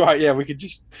 That's right. Yeah, we could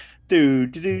just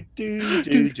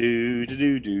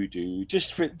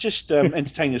just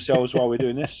entertain yourselves while we're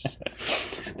doing this.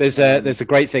 There's a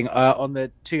great thing on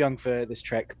the Too Young for This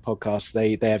Trek podcast.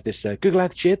 They have this Google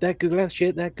that shit, that Google that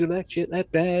shit, that Google that shit, that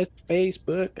bad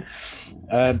Facebook.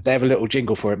 They have a little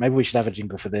jingle for it. Maybe we should have a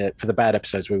jingle for the bad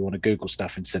episodes where we want to Google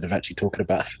stuff instead of actually talking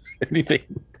about anything.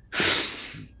 It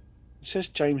says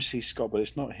James C. Scott, but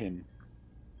it's not him.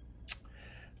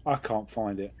 I can't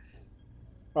find it.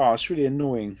 Oh, it's really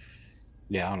annoying.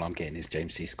 Yeah, all I'm getting is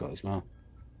James C. Scott as well.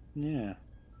 Yeah,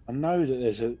 I know that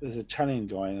there's an Italian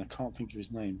guy, and I can't think of his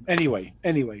name. Anyway,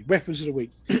 weapons of the week.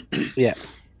 Yeah,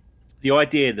 the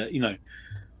idea that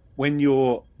when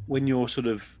you're sort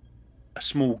of a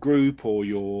small group, or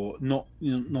you're not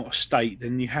not a state,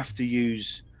 then you have to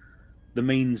use the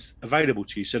means available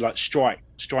to you. So like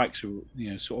strikes are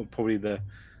sort of probably the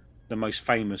most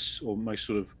famous or most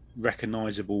sort of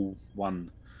recognizable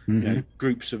one.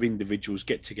 Groups of individuals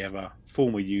get together,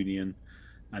 form a union,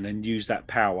 and then use that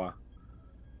power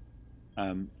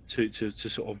to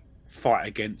sort of fight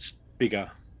against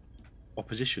bigger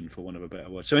opposition, for want of a better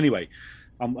word. So anyway,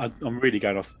 I'm really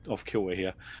going off kilter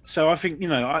here. So I think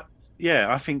I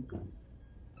think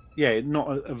not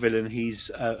a villain.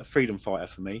 He's a freedom fighter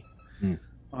for me.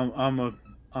 I'm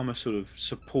a sort of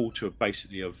supporter of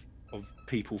basically of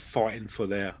people fighting for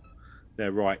their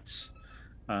rights.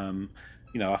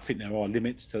 I think there are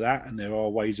limits to that, and there are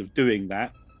ways of doing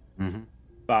that.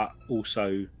 But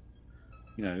also,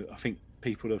 I think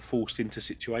people are forced into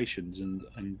situations,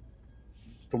 and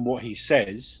from what he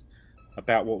says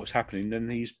about what was happening, then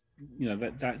he's,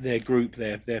 that their group,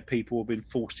 their people have been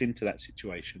forced into that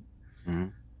situation.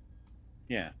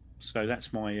 Yeah. So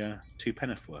that's my 2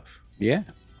 penneth worth. Yeah.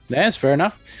 Yeah, it's fair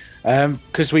enough.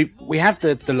 Because we have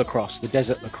the lacrosse,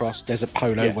 the lacrosse, desert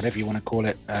polo, Yes. whatever you want to call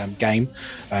it, game,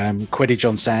 Quidditch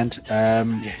on sand,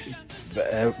 Yes.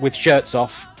 with shirts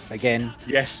off again.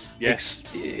 Yes. Yes.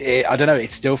 I don't know.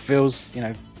 It still feels,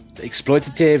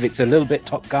 exploitative. It's a little bit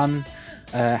Top Gun,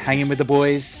 hanging with the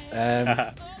boys.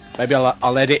 Maybe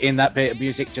I'll edit in that bit of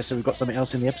music just so we've got something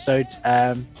else in the episode.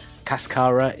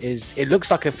 Cascara it looks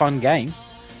like a fun game.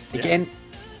 Again,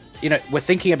 we're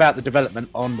thinking about the development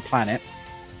on the planet.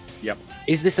 Yep.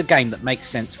 Is this a game that makes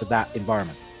sense for that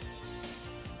environment?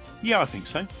 Yeah, I think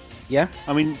so. Yeah.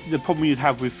 I mean, the problem you'd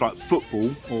have with like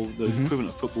football or the equivalent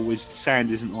of football is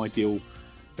sand isn't ideal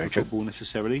for football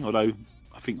necessarily. Although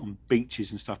I think on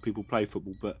beaches and stuff people play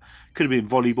football, but could have been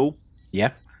volleyball.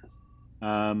 Yeah.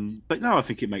 But no, I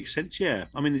think it makes sense. Yeah.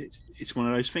 I mean, it's one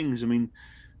of those things. I mean,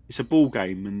 it's a ball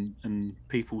game, and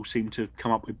people seem to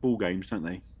come up with ball games, don't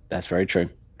they? That's very true.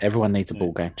 Everyone needs a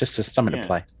ball game, just something to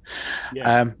play.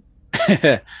 Yeah.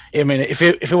 I mean, if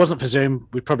it wasn't for Zoom,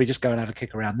 we'd probably just go and have a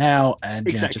kick around now and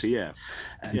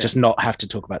just not have to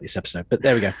talk about this episode. But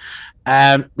there we go.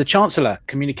 The Chancellor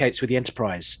communicates with the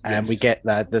Enterprise, and we get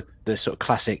the sort of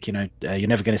classic. You're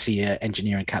never going to see an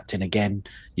engineering captain again.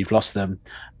 You've lost them.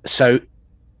 So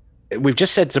we've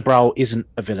just said Zabral isn't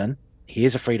a villain. He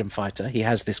is a freedom fighter. He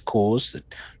has this cause,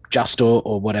 just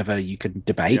or whatever you can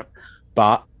debate.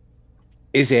 But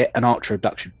is it an Archer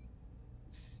abduction?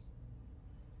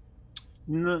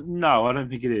 No, I don't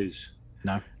think it is.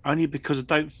 No, only because I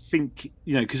don't think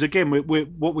because again,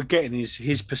 what we're getting is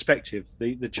his perspective,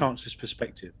 the Chancellor's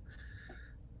perspective.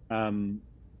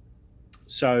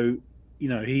 So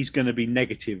he's going to be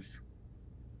negative.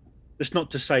 That's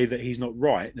not to say that he's not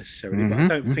right necessarily, but I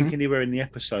don't think anywhere in the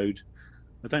episode,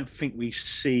 I don't think we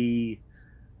see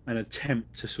an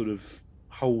attempt to sort of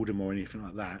hold him or anything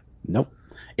like that. Nope.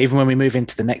 Even when we move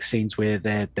into the next scenes where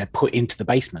they're put into the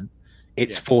basement,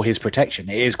 it's for his protection.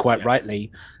 It is quite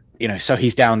rightly, so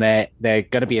he's down there. They're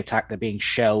going to be attacked. They're being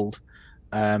shelled.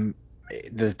 The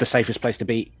safest place to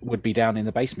be would be down in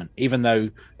the basement. Even though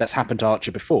that's happened to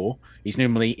Archer before, he's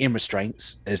normally in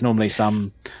restraints. There's normally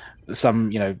some over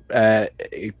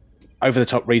the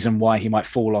top reason why he might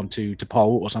fall onto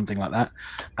T'Pol or something like that.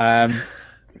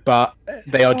 But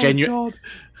they are genuine.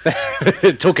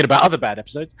 Talking about other bad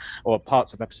episodes or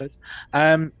parts of episodes.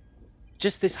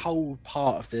 Just this whole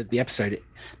part of the episode,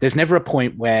 there's never a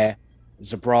point where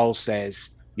Zabral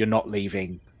says, "You're not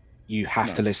leaving. You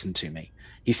have to listen to me."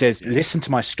 He says, "Listen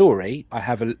to my story. I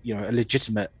have a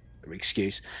legitimate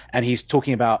excuse." And he's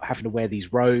talking about having to wear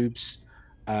these robes,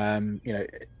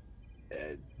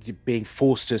 being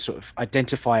forced to sort of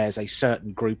identify as a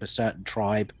certain group, a certain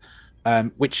tribe,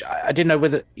 which I didn't know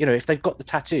whether, if they've got the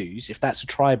tattoos, if that's a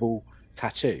tribal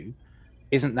tattoo,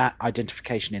 isn't that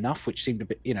identification enough? Which seemed a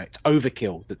bit, it's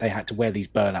overkill that they had to wear these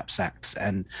burlap sacks.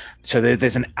 And so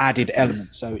there's an added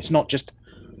element. So it's not just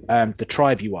the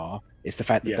tribe you are, it's the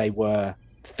fact that they were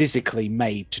physically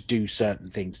made to do certain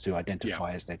things to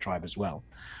identify as their tribe as well.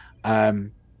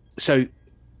 So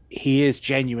he is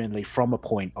genuinely from a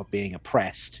point of being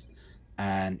oppressed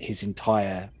and his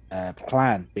entire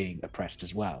plan being oppressed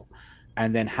as well.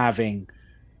 And then having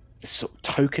sort of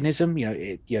tokenism,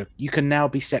 you can now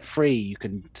be set free, you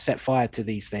can set fire to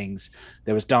these things.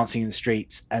 There was dancing in the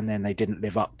streets, and then they didn't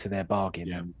live up to their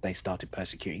bargain, and they started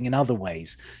persecuting in other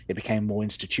ways. It became more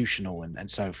institutional and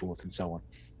so forth and so on.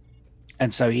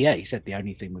 And so he said the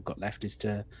only thing we've got left is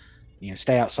to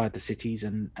stay outside the cities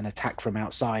and attack from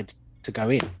outside to go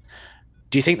in.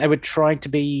 Do you think they were trying to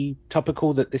be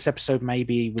topical, that this episode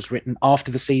maybe was written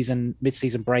after the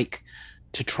mid-season break,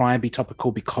 to try and be topical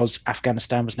because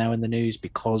Afghanistan was now in the news,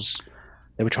 because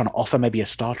they were trying to offer maybe a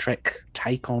Star Trek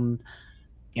take on,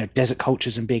 desert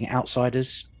cultures and being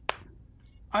outsiders?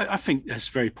 I think that's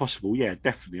very possible. Yeah,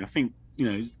 definitely. I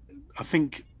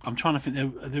think, I'm trying to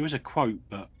think, there is a quote,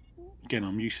 but again,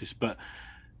 I'm useless. But,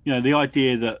 the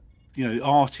idea that,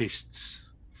 artists,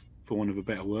 for want of a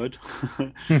better word,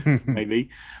 maybe,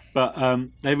 but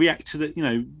they react to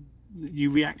the,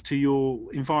 you react to your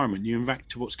environment, you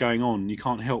react to what's going on, you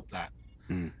can't help that.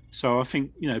 So I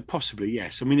think possibly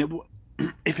yes. I mean,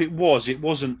 if it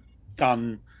wasn't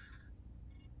done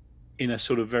in a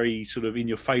sort of very sort of in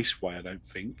your face way, I don't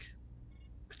think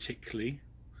particularly.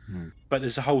 But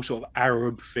there's a whole sort of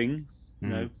Arab thing,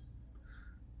 and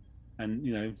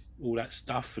all that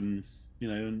stuff, and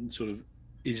and sort of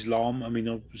Islam. I mean,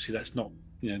 obviously that's not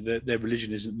their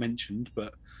religion isn't mentioned,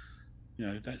 but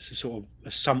that's a sort of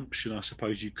assumption, I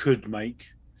suppose, you could make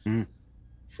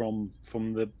from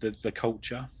the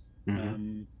culture.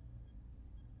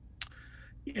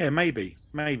 Yeah, maybe,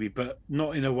 but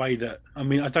not in a way that. I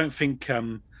mean, I don't think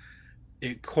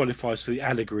it qualifies for the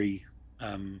allegory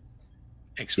Yeah,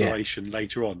 exploration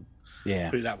later on. yeah,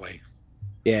 Put it that way.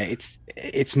 yeah.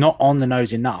 It's not on the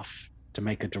nose enough to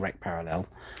make a direct parallel,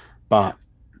 Yeah. but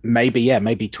maybe, yeah,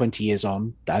 maybe 20 years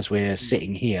on, as we're Mm.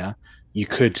 sitting here, you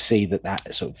could see that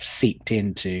that sort of seeped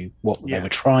into what they Yeah. were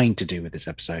trying to do with this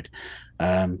episode.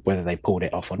 Whether they pulled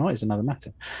it off or not is another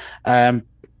matter. Um,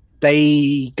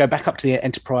 they go back up to the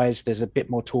Enterprise. There's a bit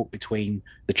more talk between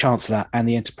the Chancellor and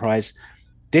the Enterprise.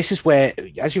 This is where,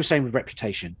 as you were saying with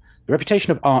reputation, the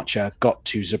reputation of Archer got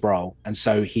to Zabral, and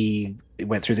so he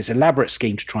went through this elaborate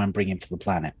scheme to try and bring him to the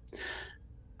planet.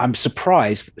 I'm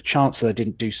surprised that the Chancellor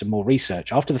didn't do some more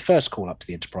research after the first call up to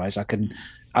the Enterprise. I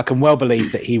can well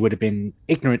believe that he would have been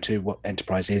ignorant to what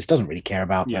Enterprise is, doesn't really care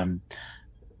about Yeah. them,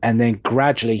 and then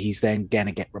gradually he's then going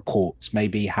to get reports.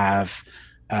 Maybe have,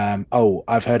 oh,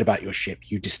 I've heard about your ship.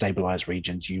 You destabilize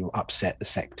regions. You upset the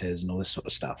sectors and all this sort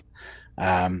of stuff.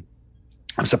 Um,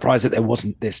 I'm surprised that there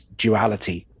wasn't this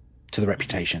duality to the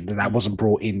reputation, that wasn't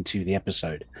brought into the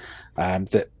episode.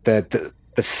 That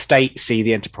the state see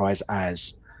the Enterprise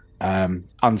as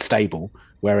unstable,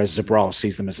 whereas Zabral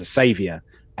sees them as a savior,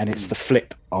 and it's the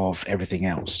flip of everything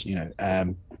else.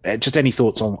 Just any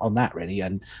thoughts on that, really?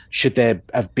 And should there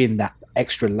have been that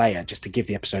extra layer just to give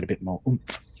the episode a bit more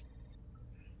oomph?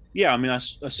 Yeah, I mean, I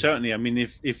certainly. I mean,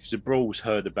 if Zabral's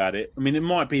heard about it, I mean, it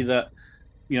might be that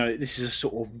this is a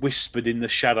sort of whispered in the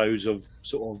shadows of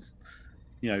sort of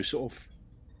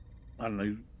I don't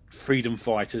know, freedom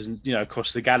fighters and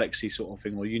across the galaxy sort of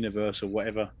thing, or universe or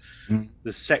whatever,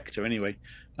 the sector anyway.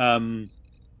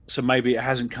 So maybe it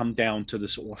hasn't come down to the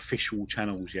sort of official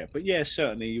channels yet, but yeah,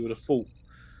 certainly you would have thought.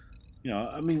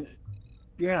 I mean,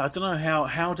 yeah, I don't know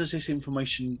how does this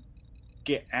information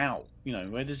get out?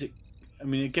 Where does it? I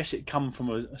mean, I guess it come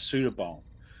from a Suliban,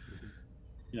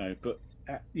 but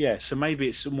yeah, so maybe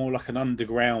it's more like an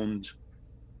underground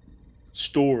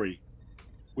story,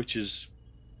 which is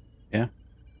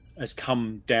has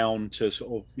come down to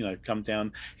sort of come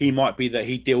down. He might be that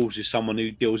he deals with someone who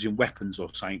deals in weapons or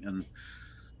something,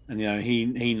 and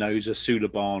he knows a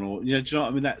Suliban, or do you know what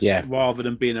I mean? That's rather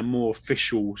than being a more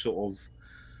official sort of.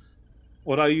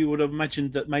 Although you would have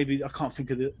imagined that maybe I can't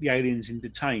think of the aliens in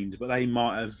Detained, but they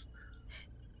might have.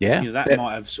 Yeah,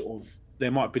 might have sort of. There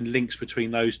might have been links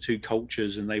between those two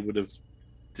cultures, and they would have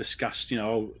discussed.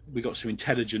 We got some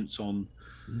intelligence on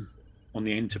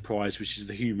the Enterprise, which is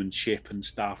the human ship and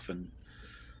stuff, and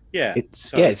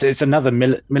it's another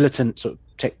militant sort of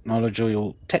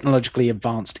technologically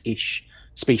advanced-ish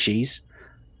species.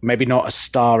 Maybe not a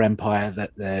star empire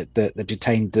that the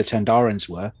Tendarans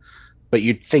were, but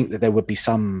you'd think that there would be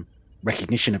some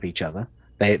recognition of each other.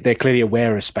 They're clearly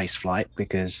aware of space flight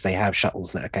because they have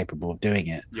shuttles that are capable of doing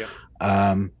it. Yeah.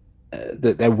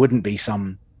 That there wouldn't be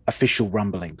some official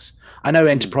rumblings. I know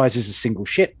Enterprise is a single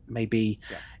ship. Maybe,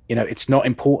 it's not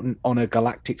important on a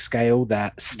galactic scale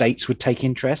that states would take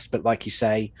interest. But like you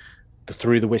say,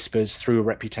 through the whispers, through a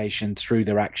reputation, through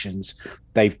their actions,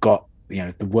 they've got,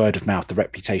 the word of mouth, the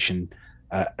reputation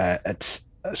at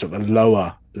sort of a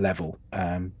lower level.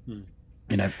 And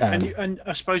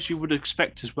I suppose you would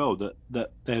expect as well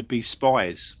that there'd be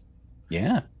spies.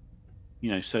 Yeah.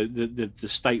 So the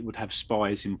state would have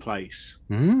spies in place.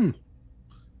 That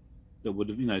would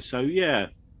have, so yeah.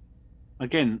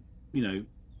 Again,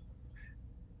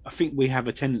 I think we have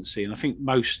a tendency, and I think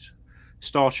most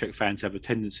Star Trek fans have a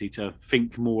tendency to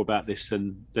think more about this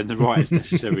than the writers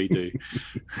necessarily do.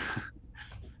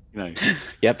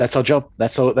 Yep, that's our job.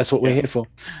 That's what we're here for.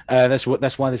 That's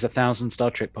why there's 1,000 Star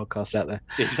Trek podcasts out there.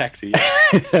 Exactly.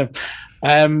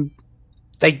 Yeah.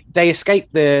 They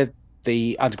escape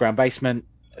the underground basement.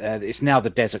 It's now the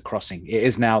desert crossing. It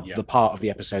is now the part of the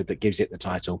episode that gives it the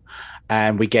title,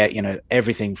 and we get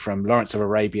everything from Lawrence of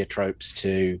Arabia tropes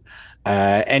to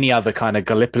any other kind of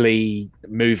Gallipoli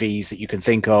movies that you can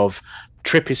think of.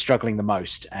 Trip is struggling the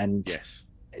most, and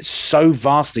it's so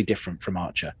vastly different from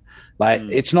Archer. Like,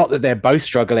 it's not that they're both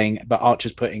struggling, but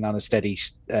Archer's putting on a steady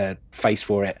face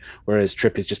for it, whereas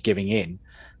Trip is just giving in.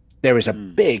 There is a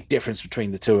big difference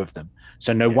between the two of them.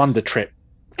 So no wonder Trip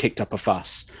kicked up a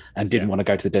fuss and didn't want to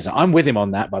go to the desert. I'm with him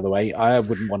on that, by the way. I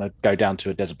wouldn't want to go down to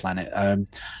a desert planet.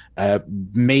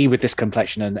 Me with this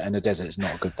complexion and a desert is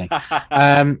not a good thing.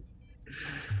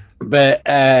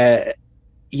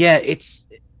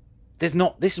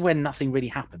 This is where nothing really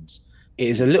happens. It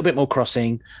is a little bit more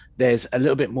crossing. There's a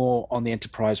little bit more on the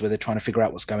Enterprise where they're trying to figure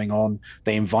out what's going on.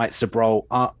 They invite Zabral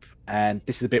up, and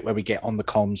this is the bit where we get on the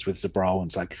comms with Zabral, and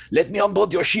it's like, "Let me on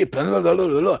board your ship,"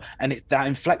 and it's that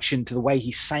inflection to the way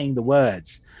he's saying the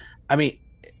words. I mean,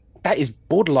 that is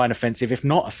borderline offensive, if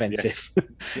not offensive. Yes.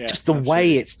 Yeah, just the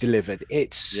way it's delivered.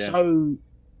 It's so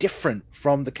different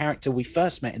from the character we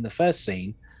first met in the first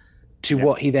scene to Yeah.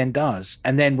 what he then does.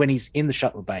 And then when he's in the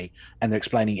shuttle bay and they're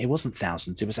explaining it wasn't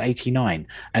thousands, it was 89.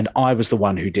 And I was the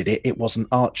one who did it. It wasn't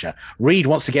Archer. Reed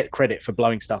wants to get credit for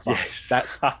blowing stuff up.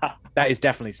 Yes. That is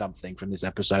definitely something from this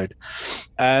episode.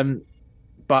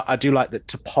 But I do like that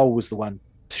T'Pol was the one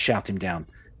to shout him down.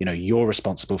 You know, you're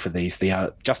responsible for these. They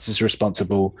are just as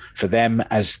responsible for them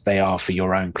as they are for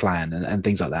your own clan and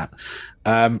things like that.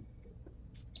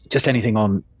 Just anything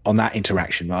on that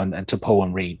interaction and T'Pol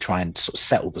and Reed try and sort of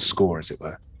settle the score, as it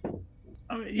were.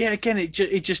 I mean, yeah, again, it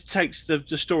just takes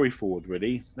the story forward,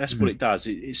 really. That's what it does.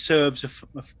 It serves a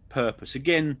purpose.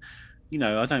 Again, you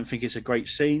know, I don't think it's a great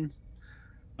scene.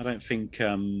 I don't think,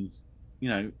 you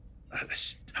know,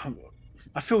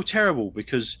 I feel terrible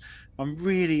because I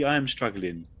am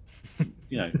struggling.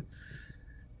 You know,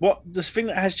 the thing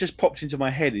that has just popped into my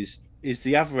head is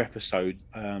the other episode.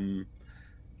 I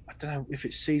don't know if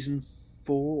it's season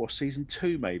 4 or season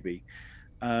 2, maybe.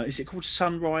 Is it called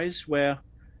Sunrise, where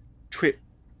Trip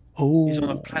is on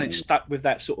a planet stuck with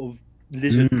that sort of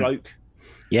lizard bloke?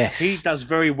 Yes, he does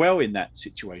very well in that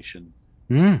situation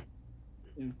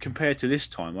compared to this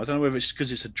time. I don't know whether it's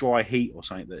because it's a dry heat or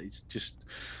something that it's just,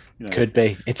 you know, could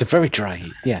be. It's a very dry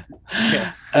heat. Yeah.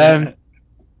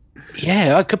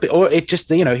 Yeah, it could be, or it just,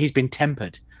 you know, he's been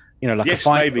tempered. You know, like a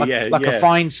fine, a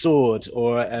fine sword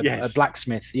or a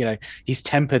blacksmith. You know, he's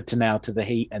tempered to the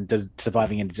heat and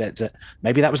surviving in the desert.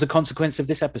 Maybe that was a consequence of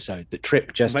this episode. That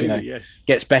Trip just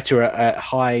gets better at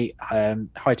high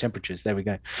temperatures. There we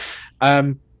go.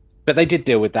 But they did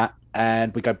deal with that,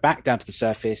 and we go back down to the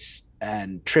surface.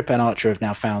 And Trip and Archer have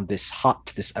now found this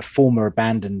hut, a former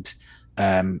abandoned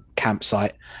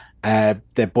campsite. They're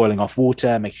boiling off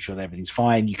water, making sure that everything's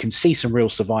fine. You can see some real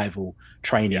survival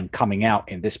training coming out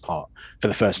in this part for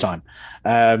the first time.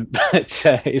 But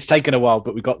it's taken a while,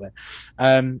 but we got there.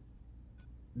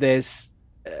 There's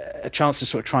a chance to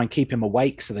sort of try and keep him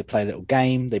awake, so they play a little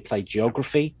game. They play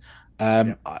geography.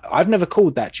 I've never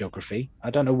called that geography.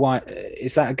 I don't know why.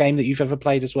 Is that a game that you've ever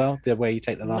played as well, where you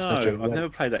take the last letter? No, I've never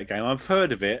played that game. I've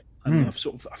heard of it, and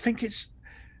I think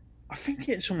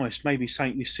it's almost maybe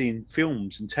something you see in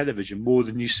films and television more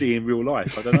than you see in real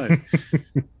life. I don't know.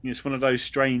 It's one of those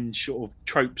strange sort of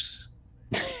tropes.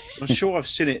 So I'm sure I've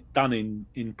seen it done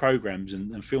in programs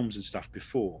and films and stuff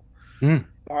before,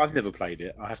 but I've never played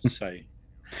it, I have to say.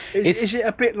 Is it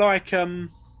a bit like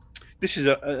this is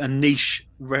a niche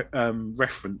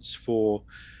reference for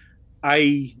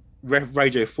A,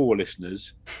 Radio 4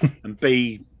 listeners, and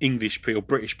B, English people,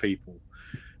 British people,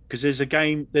 because there's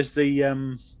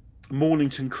the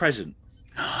Mornington Crescent.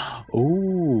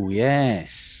 Oh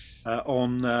yes.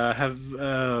 On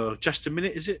Just a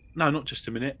Minute, is it? No, not Just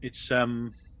a Minute. It's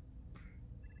no,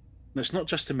 it's not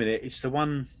Just a Minute. It's the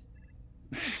one.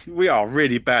 We are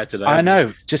really bad today. I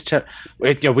know.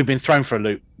 We've been thrown for a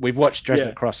loop. We've watched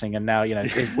Dresden Crossing, and now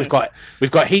we've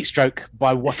got heat stroke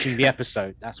by watching the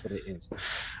episode. That's what it is.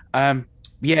 But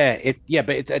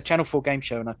it's a Channel 4 game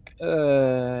show, and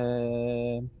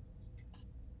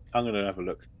I'm going to have a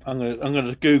look. I'm going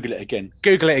to Google it again.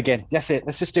 Google it again. That's it.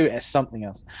 Let's just do it as something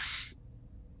else.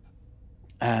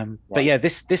 Right. But yeah,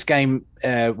 this game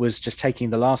was just taking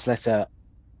the last letter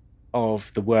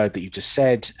of the word that you just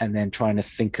said and then trying to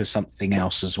think of something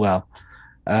else as well.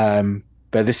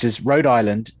 But this is Rhode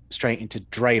Island straight into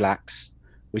Dralax,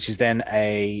 which is then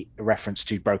a reference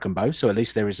to Broken Bow. So at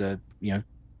least there is a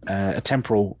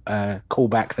temporal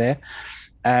callback there.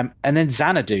 And then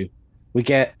Xanadu, we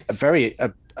get a very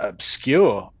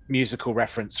obscure musical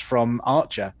reference from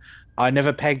Archer. I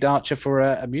never pegged Archer for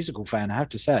a musical fan, I have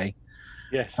to say.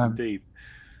 Yes, indeed.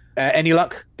 Any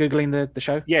luck Googling the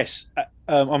show? Yes.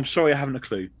 I'm sorry I haven't a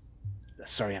clue.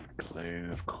 Sorry, I haven't a clue,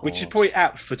 of course. Which is probably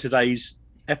apt for today's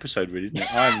episode, really, isn't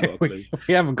it? I haven't got a clue.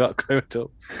 We haven't got a clue at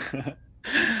all.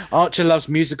 Archer loves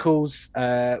musicals.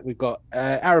 We've got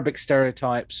Arabic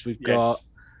stereotypes. We've got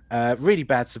really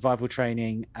bad survival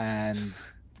training and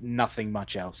nothing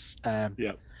much else.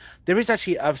 There is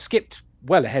actually, I've skipped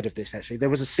well ahead of this, actually. There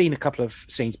was a couple of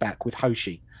scenes back with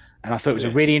Hoshi, and I thought it was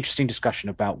a really interesting discussion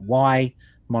about why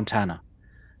Montana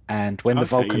and when the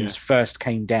Vulcans first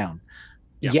came down.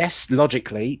 Yes,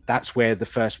 logically, that's where the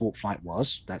first warp flight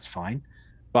was. That's fine.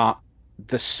 But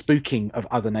the spooking of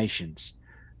other nations,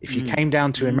 if you came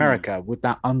down to America, would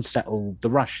that unsettle the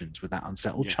Russians? Would that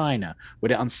unsettle China?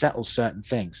 Would it unsettle certain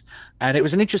things? And it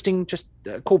was an interesting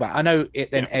callback. I know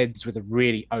it then ends with a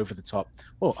really over-the-top,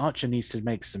 well, Archer needs to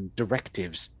make some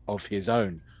directives of his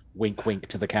own, wink, wink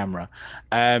to the camera.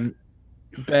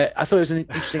 But I thought it was an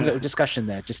interesting little discussion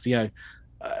there. Just,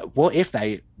 what if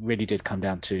they really did come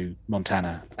down to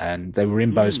Montana and they were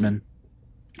in Bozeman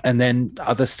And then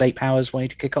other state powers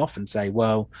wanted to kick off and say,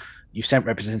 well, you sent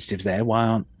representatives there. Why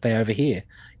aren't they over here?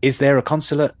 Is there a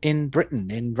consulate in Britain,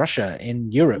 in Russia,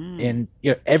 in Europe, in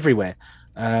everywhere?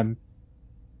 Uh,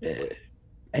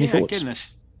 any thoughts?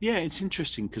 Again, it's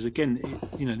interesting because again,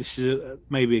 this is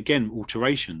maybe again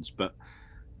alterations, but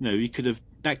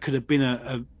that could have been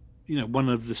a one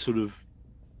of the sort of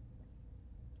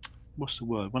what's the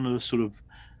word? One of the sort of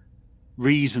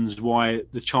reasons why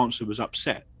the Chancellor was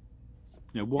upset.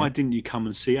 Why didn't you come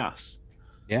and see us?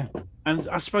 Yeah. And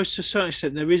I suppose to a certain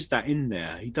extent there is that in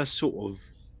there. He does sort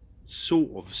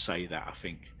of say that, I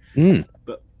think.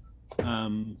 But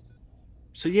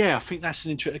so yeah, I think that's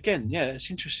an it's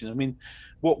interesting. I mean,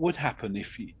 what would happen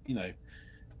if you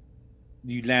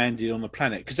landed on a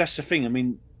planet? Because that's the thing. I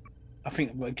mean, I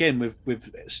think again with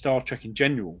Star Trek in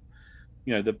general,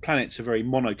 the planets are very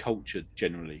monocultured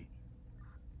generally.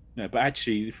 But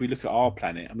actually, if we look at our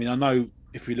planet, I mean, I know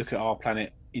if we look at our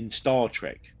planet in Star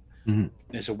Trek,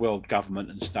 there's a world government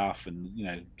and stuff,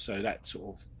 and so that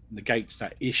sort of negates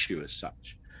that issue as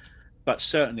such. But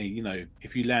certainly,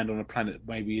 if you land on a planet that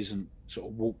maybe isn't sort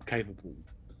of warp capable,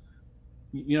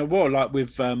 like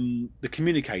with the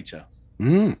Communicator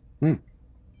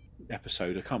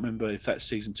episode, I can't remember if that's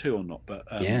season 2 or not, but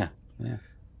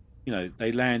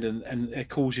they land and it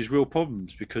causes real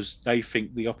problems because they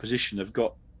think the opposition have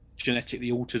got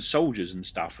genetically altered soldiers and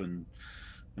stuff and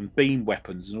beam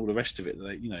weapons and all the rest of it.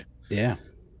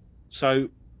 So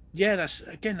that's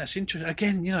interesting.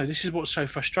 Again, this is what's so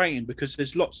frustrating because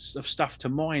there's lots of stuff to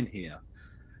mine here.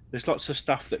 There's lots of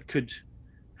stuff that could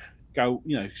go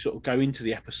into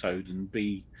the episode and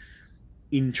be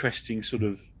interesting sort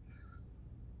of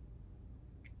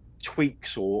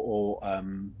tweaks or a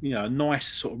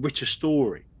nice sort of richer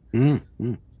story. And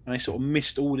they sort of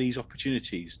missed all these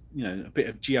opportunities. A bit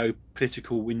of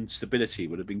geopolitical instability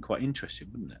would have been quite interesting,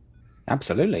 wouldn't it?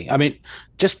 Absolutely. I mean,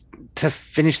 just to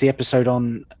finish the episode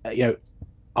on,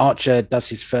 Archer does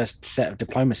his first set of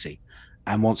diplomacy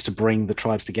and wants to bring the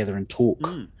tribes together and talk.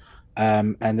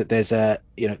 And that there's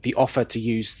the offer to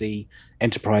use the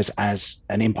Enterprise as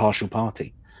an impartial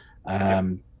party.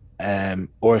 Or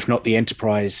if not the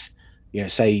Enterprise,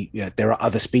 there are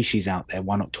other species out there.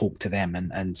 Why not talk to them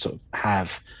and sort of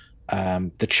have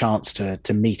the chance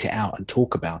to meet it out and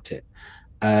talk about it?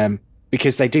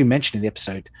 Because they do mention in the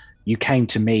episode, you came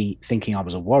to me thinking I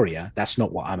was a warrior. That's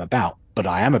not what I'm about, but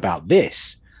I am about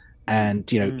this. And,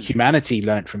 humanity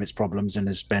learned from its problems and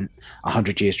has spent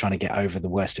 100 years trying to get over the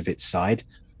worst of its side.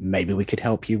 Maybe we could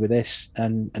help you with this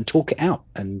and talk it out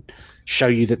and show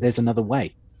you that there's another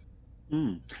way.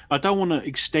 I don't want to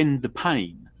extend the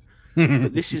pain,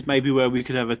 but this is maybe where we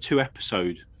could have a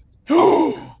 2-episode.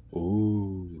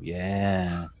 Ooh,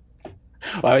 yeah.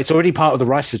 Well, it's already part of the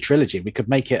Risa trilogy. We could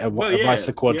make it a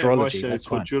Risa quadrilogy. That's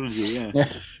quadrilogy, yeah.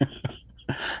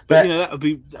 But that would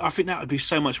be. I think that would be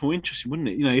so much more interesting, wouldn't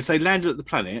it? If they landed at the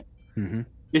planet,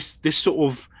 this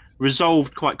sort of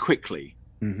resolved quite quickly,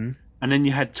 and then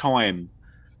you had time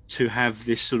to have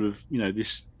this sort of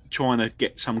this trying to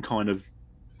get some kind of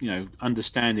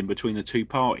understanding between the two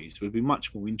parties would be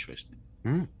much more interesting.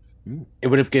 It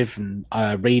would have given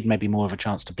Reed maybe more of a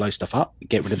chance to blow stuff up,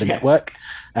 get rid of the network.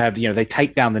 They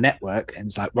take down the network and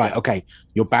it's like, right, okay,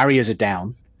 your barriers are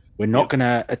down. We're not going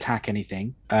to attack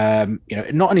anything.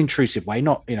 Not an intrusive way,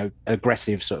 not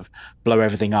aggressive, sort of blow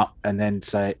everything up and then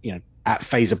say, at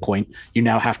phaser point, you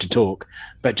now have to talk.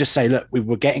 But just say, look, we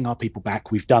were getting our people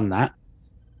back. We've done that.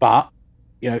 But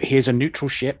here's a neutral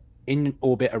ship in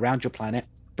orbit around your planet.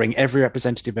 Bring every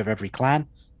representative of every clan,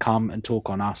 come and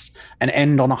talk on us, and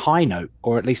end on a high note,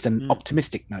 or at least an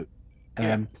optimistic note.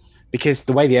 Because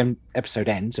the way the episode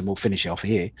ends, and we'll finish it off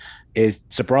here, is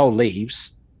Sabral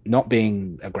leaves, not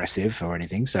being aggressive or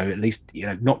anything. So at least,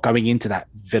 not going into that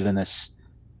villainous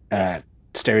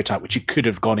stereotype, which you could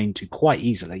have gone into quite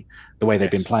easily, the way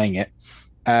they've been playing it.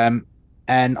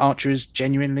 And Archer is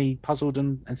genuinely puzzled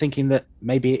and thinking that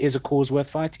maybe it is a cause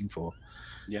worth fighting for.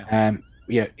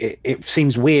 It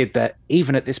seems weird that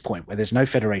even at this point where there's no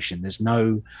federation, there's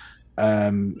no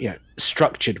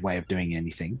structured way of doing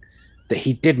anything, that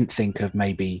he didn't think of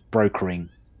maybe brokering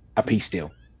a peace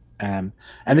deal. And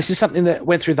this is something that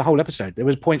went through the whole episode. There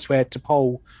was points where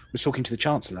T'Pol was talking to the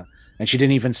Chancellor and she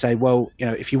didn't even say, well,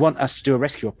 if you want us to do a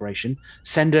rescue operation,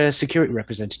 send a security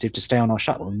representative to stay on our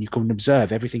shuttle and you can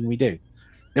observe everything we do.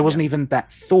 There wasn't even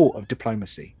that thought of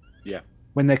diplomacy.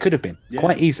 When there could have been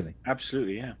quite easily.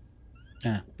 Absolutely,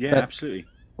 but absolutely.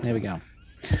 There we go.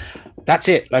 That's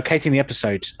it. Locating the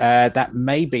episode. That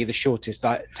may be the shortest.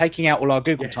 Taking out all our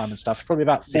Google time and stuff, probably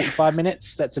about 45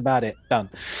 minutes. That's about it. Done.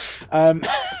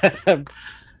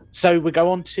 So we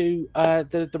go on to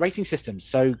the rating systems.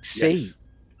 So C,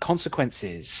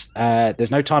 consequences.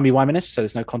 There's no timey-wiminess, so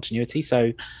there's no continuity.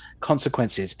 So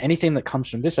consequences. Anything that comes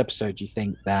from this episode, you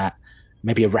think that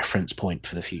maybe a reference point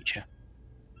for the future?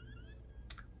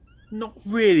 Not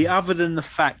really, other than the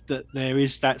fact that there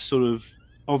is that sort of,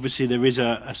 obviously there is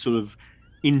a sort of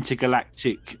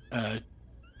intergalactic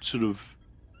sort of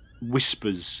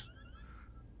whispers,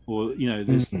 or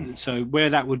there's so where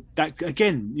that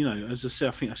again, as I said,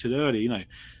 I think I said earlier,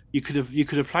 you could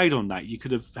have played on that. You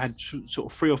could have had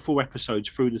sort of 3 or 4 episodes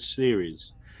through the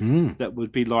series that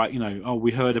would be like, oh,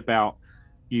 we heard about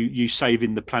you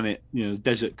saving the planet, the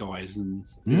desert guys, and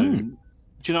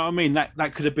do you know what I mean?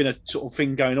 That could have been a sort of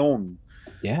thing going on.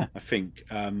 Yeah, I think.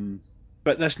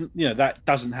 But that's that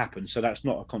doesn't happen, so that's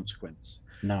not a consequence.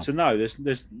 No. So no,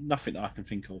 there's nothing that I can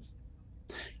think of.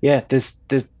 Yeah, there's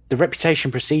the reputation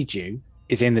precedes you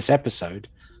is in this episode.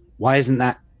 Why isn't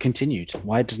that continued?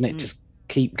 Why doesn't it just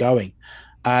keep going?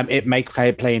 It may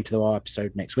play into our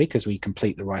episode next week as we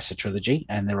complete the Risa trilogy,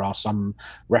 and there are some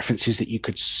references that you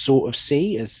could sort of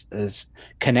see as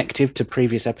connective to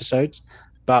previous episodes.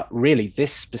 But really,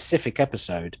 this specific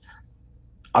episode,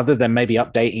 other than maybe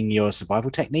updating your survival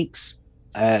techniques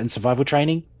and survival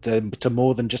training to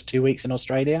more than just 2 weeks in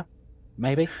Australia,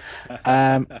 maybe.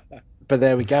 But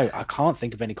there we go. I can't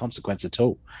think of any consequence at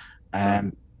all.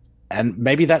 And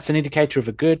maybe that's an indicator of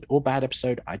a good or bad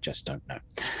episode. I just don't know.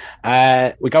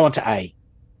 We go on to A.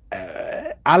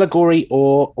 Allegory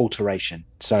or alteration.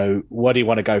 So what do you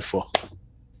want to go for?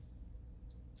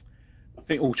 I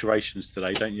think alterations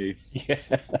today, don't you? Yeah,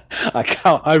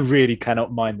 I really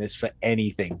cannot mind this for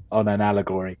anything on an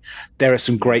allegory. There are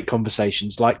some great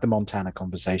conversations, like the Montana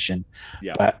conversation.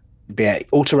 Yeah. But yeah,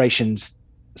 alterations,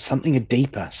 something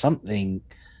deeper, something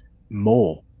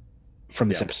more from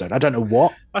this episode. I don't know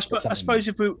what. I suppose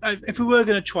if we were going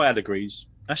to try allegories,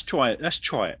 let's try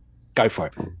it. Go for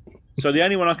it. So the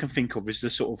only one I can think of is the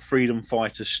sort of freedom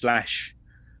fighter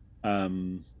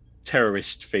 /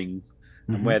 terrorist thing.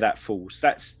 And where that falls,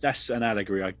 that's an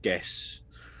allegory, I guess.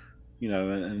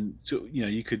 And so,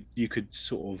 you could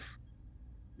sort of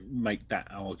make that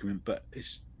argument, but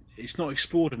it's not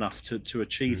explored enough to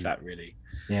achieve that, really.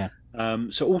 Yeah.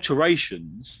 So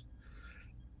alterations,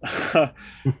 I'm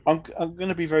going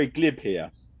to be very glib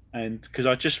here, and because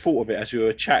I just thought of it as we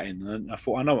were chatting, and I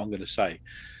thought I know what I'm going to say,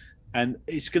 and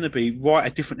it's going to be write a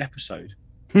different episode.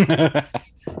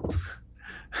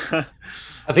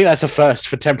 I think that's a first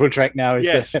for Temporal Trek now.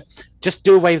 Just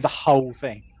do away with the whole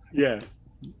thing. Yeah,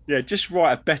 just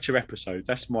write a better episode.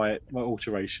 That's my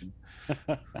alteration.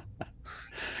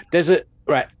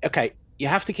 Right? Okay, you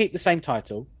have to keep the same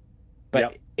title,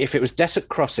 but if it was Desert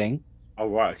Crossing, oh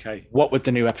right, okay, what would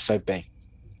the new episode be?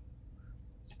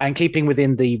 And keeping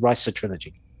within the Risa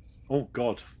trilogy. Oh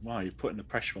God, wow, you're putting the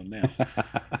pressure on now.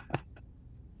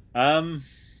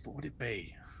 What would it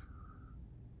be?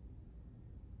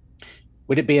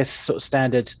 Would it be a sort of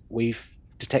standard, we've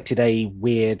detected a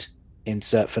weird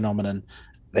insert phenomenon,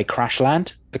 the crash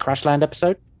land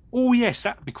episode? Oh, yes,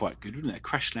 that would be quite good, wouldn't it? A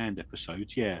crash land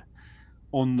episode, yeah.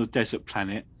 On the desert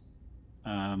planet.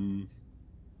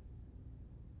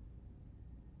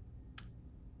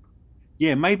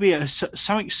 Yeah, maybe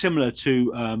something similar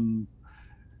to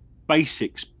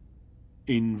Basics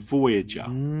in Voyager,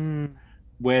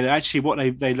 where actually what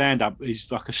they land up is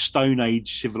like a Stone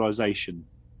Age civilization.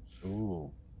 Oh,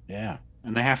 yeah.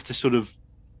 And they have to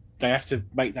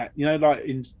make that, like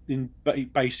in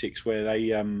Basics where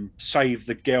they save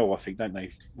the girl, I think, don't they?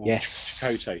 Yes.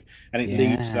 Chakotay. And it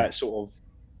leads to that sort of,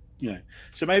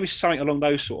 so maybe something along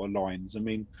those sort of lines. I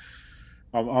mean,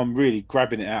 I'm really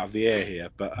grabbing it out of the air here,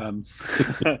 but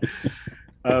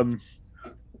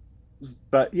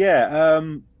but yeah,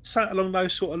 something along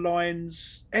those sort of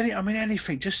lines.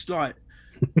 Anything, just like,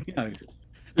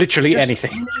 literally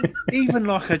anything. Even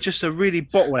like just a really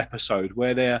bottle episode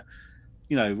where they're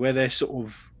sort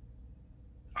of,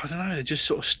 I don't know, they're just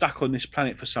sort of stuck on this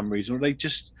planet for some reason, or they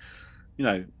just,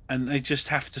 and they just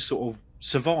have to sort of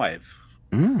survive.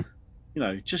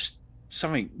 Just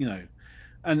something,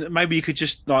 and maybe you could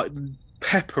just like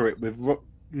pepper it with,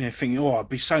 thinking, oh, it'd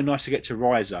be so nice to get to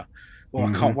Risa. Well,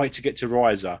 I can't wait to get to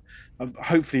Risa.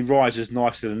 Hopefully Risa's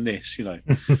nicer than this,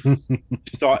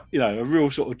 just like, a real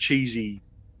sort of cheesy,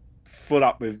 full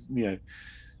up with,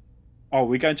 oh,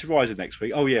 we're going to Risa next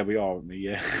week. Oh yeah, we are, aren't we?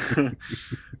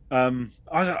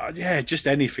 Yeah. Just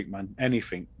anything, man.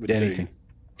 Anything would do.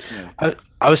 Yeah.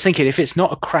 I was thinking, if it's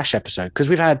not a crash episode, because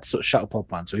we've had sort of shuttle pod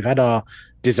ones, so we've had our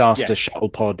disaster shuttle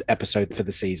pod episode for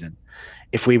the season.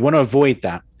 If we want to avoid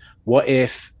that, what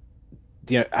if,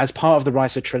 as part of the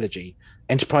Risa trilogy,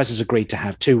 Enterprise has agreed to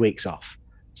have 2 weeks off.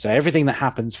 So everything that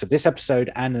happens for this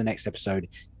episode and the next episode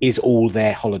is all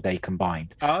their holiday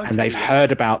combined. Oh, okay. And they've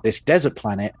heard about this desert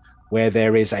planet where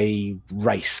there is a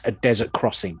race, a desert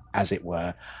crossing, as it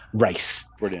were, race.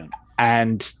 Brilliant.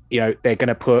 And, they're going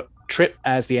to put Trip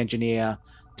as the engineer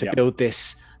to build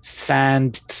this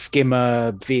sand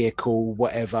skimmer vehicle,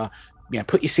 whatever.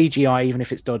 Put your CGI, even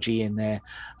if it's dodgy, in there.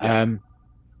 And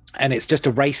it's just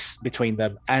a race between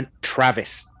them. And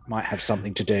Travis might have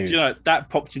something to do. That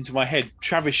popped into my head.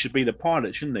 Travis should be the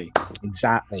pilot, shouldn't he?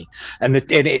 Exactly. And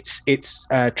it's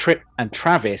Trip and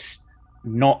Travis,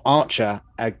 not Archer,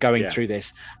 going through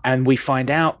this. And we find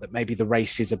out that maybe the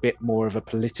race is a bit more of a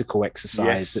political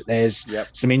exercise, that there's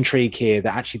some intrigue here,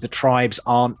 that actually the tribes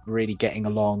aren't really getting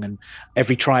along, and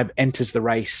every tribe enters the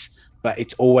race, but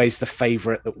it's always the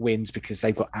favorite that wins because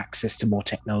they've got access to more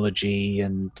technology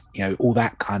and, all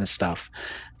that kind of stuff.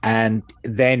 And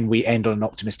then we end on an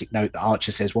optimistic note that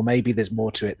Archer says, well, maybe there's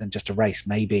more to it than just a race.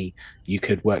 Maybe you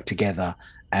could work together.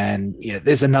 And,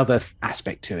 there's another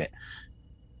aspect to it.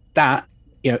 That,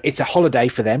 it's a holiday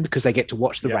for them because they get to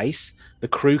watch the race. The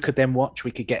crew could then watch.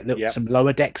 We could get some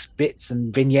lower decks bits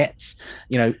and vignettes.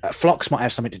 Phlox might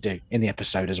have something to do in the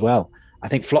episode as well. I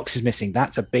think Phlox is missing.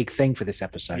 That's a big thing for this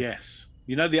episode. Yes.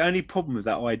 The only problem with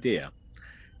that idea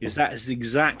is that is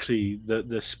exactly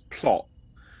the plot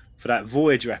for that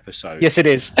Voyager episode. Yes, it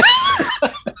is.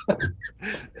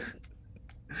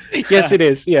 Yes, it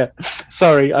is. Yeah.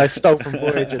 Sorry, I stole from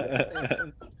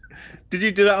Voyager. Did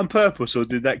you do that on purpose, or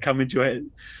did that come into your head?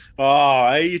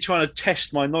 Oh, you're trying to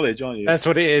test my knowledge, aren't you? That's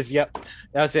what it is. Yep,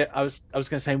 that's it. I was going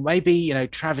to say maybe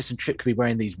Travis and Trip could be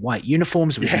wearing these white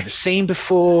uniforms we've never seen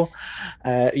before.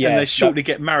 And they shortly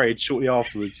get married shortly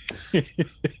afterwards,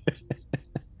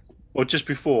 or just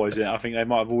before, is it? I think they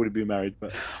might have already been married.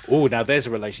 But now there's a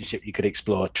relationship you could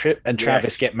explore. Trip and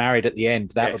Travis get married at the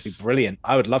end. That would be brilliant.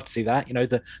 I would love to see that.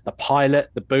 The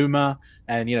pilot, the boomer,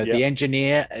 and the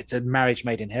engineer. It's a marriage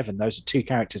made in heaven. Those are two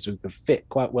characters who could fit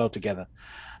quite well together.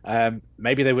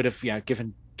 Maybe they would have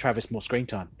given Travis more screen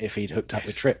time if he'd hooked up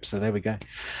with Trip. So there we go.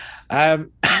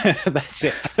 That's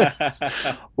it.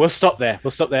 We'll stop there.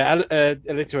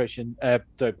 Alliteration.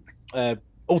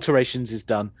 Alterations is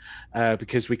done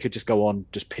because we could just go on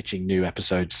just pitching new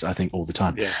episodes, I think, all the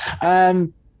time.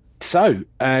 So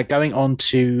going on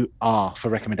to R for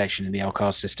recommendation in the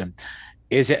LCAR system.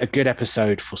 Is it a good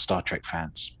episode for Star Trek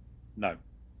fans? No.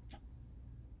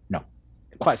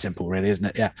 Quite simple, really, isn't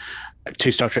it? Yeah.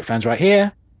 Two Star Trek fans right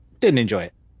here. Didn't enjoy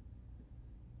it.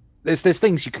 There's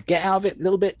things you could get out of it,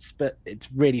 little bits, but it's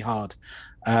really hard.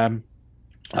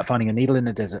 Like finding a needle in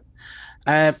the desert.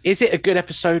 Is it a good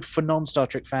episode for non-Star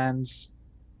Trek fans?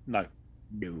 No.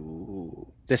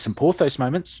 There's some Porthos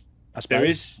moments, I suppose. There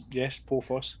is, yes,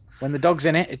 Porthos. When the dog's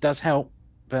in it, it does help.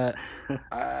 But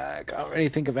I can't really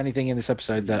think of anything in this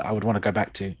episode that I would want to go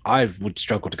back to. I would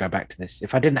struggle to go back to this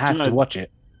if I didn't have to watch it.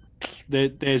 There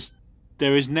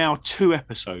is now 2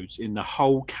 episodes in the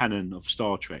whole canon of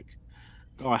Star Trek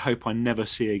that I hope I never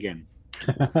see again.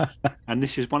 And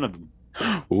this is one of them.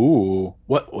 Ooh.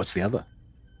 What's the other?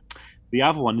 The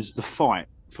other one is The Fight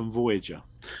from Voyager.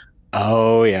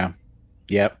 Oh, yeah.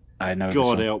 Yep. I know.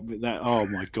 God help me. Oh,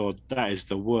 my God. That is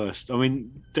the worst. I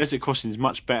mean, Desert Crossing is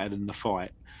much better than The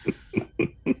Fight.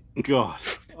 God.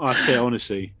 I tell you,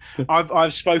 honestly.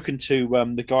 I've spoken to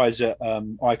the guys at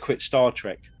I Quit Star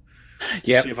Trek.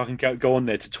 Yeah. See if I can go on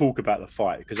there to talk about The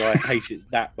Fight because I hate it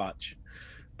that much.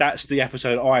 That's the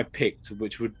episode I picked,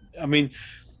 which would... I mean,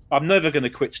 I'm never going to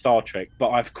quit Star Trek, but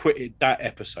I've quitted that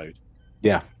episode.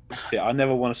 Yeah. That's it. I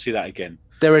never want to see that again.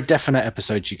 There are definite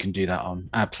episodes you can do that on.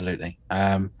 Absolutely.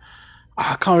 I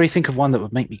can't really think of one that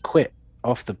would make me quit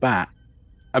off the bat.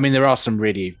 I mean, there are some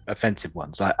really offensive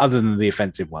ones, like other than the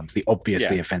offensive ones, the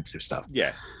obviously offensive stuff.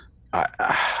 Yeah.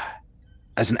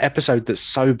 As an episode that's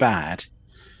so bad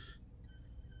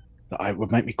that I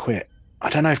would make me quit. I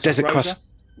don't know if Desert Cross.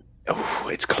 Oh,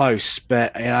 it's close,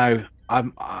 but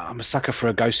I'm a sucker for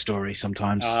a ghost story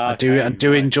sometimes. I do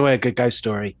enjoy a good ghost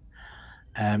story,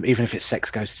 even if it's sex,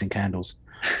 ghosts, and candles.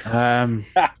 I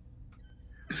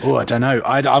don't know.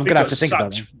 I'm gonna have to think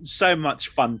about it. So much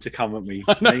fun to come at me.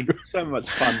 So much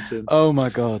fun to. Oh my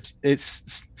God!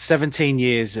 It's 17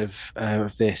 years of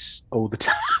this all the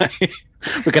time.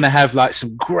 We're gonna have like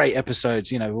some great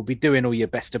episodes. We'll be doing all your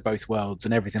best of both worlds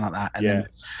and everything like that. And then,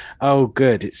 oh,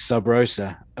 good, it's Sub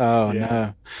Rosa. Oh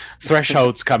no,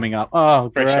 Threshold's coming up. Oh,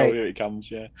 great! Threshold, here it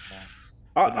comes. Yeah.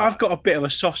 I've got a bit of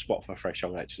a soft spot for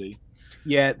Threshold, actually.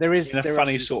 Yeah, there is in a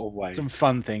funny sort of way. Some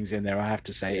fun things in there, I have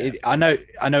to say. Yeah. I know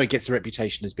it gets a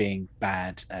reputation as being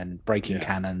bad and breaking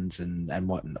canons and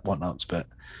whatnots, but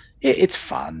it's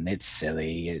fun. It's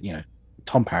silly.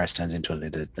 Tom Paris turns into a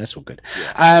lizard. That's all good.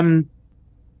 Yeah.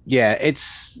 Yeah,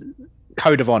 it's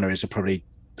Code of Honor is probably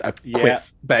a quick,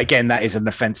 but again, that is an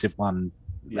offensive one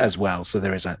as well. So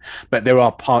there is but there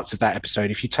are parts of that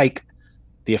episode. If you take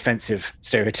the offensive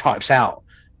stereotypes out,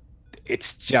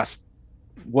 it's just,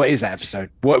 what is that episode?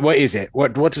 What is it?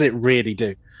 What does it really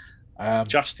do?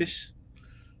 Justice.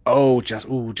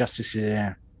 Justice.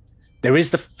 Yeah, there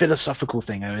is the philosophical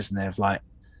thing, though, isn't there? Of like,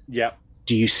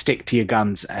 do you stick to your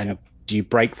guns and do you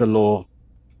break the law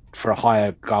for a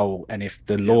higher goal? And if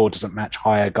the law doesn't match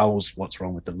higher goals, what's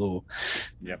wrong with the law?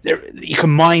 You can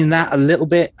mine that a little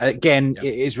bit. Again,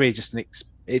 it is really just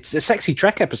it's a sexy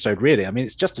Trek episode, really. I mean,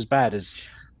 it's just as bad as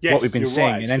what we've been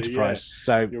seeing in Enterprise.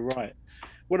 So you're right.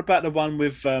 What about the one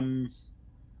with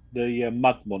the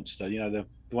mud monster? You know,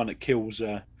 the one that kills.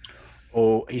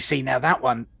 You see, now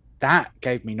that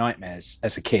gave me nightmares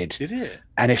as a kid. Did it?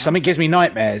 And if something gives me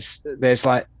nightmares, there's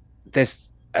a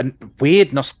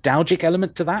weird nostalgic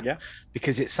element to that,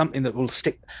 because it's something that will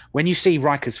stick. When you see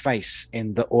Riker's face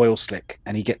in the oil slick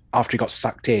and after he got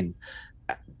sucked in,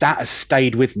 that has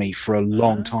stayed with me for a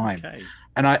long time. Okay.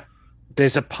 And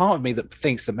there's a part of me that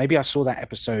thinks that maybe I saw that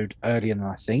episode earlier than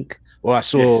I think, or I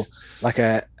saw like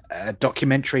a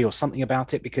documentary or something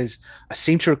about it, because I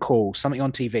seem to recall something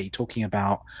on TV talking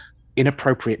about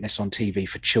inappropriateness on TV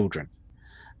for children.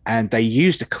 And they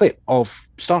used a clip of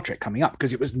Star Trek coming up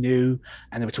because it was new,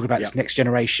 and they were talking about this next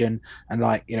generation, and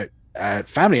like,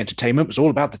 family entertainment was all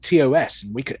about the TOS,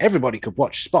 and everybody could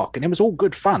watch Spock, and it was all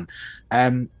good fun.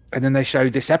 And then they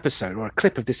showed this episode, or a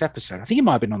clip of this episode. I think it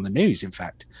might have been on the news, in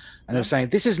fact. And they were saying,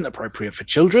 this isn't appropriate for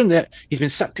children. That he's been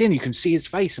sucked in. You can see his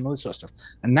face and all this sort of stuff.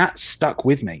 And that stuck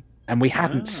with me. And we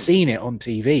hadn't seen it on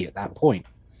TV at that point.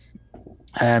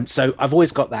 So I've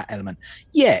always got that element.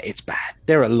 Yeah, it's bad.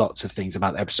 There are lots of things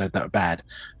about the episode that are bad.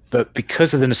 But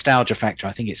because of the nostalgia factor,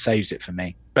 I think it saves it for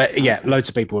me. But yeah, loads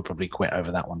of people would probably quit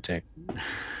over that one too.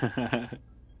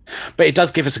 But it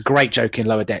does give us a great joke in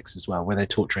Lower Decks as well, where they're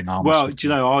torturing armor. Well, do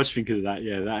you know, I was thinking of that.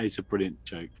 Yeah, that is a brilliant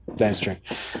joke. That's true.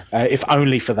 If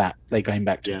only for that, they came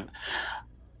back to it.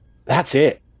 That's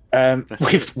it.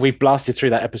 We've blasted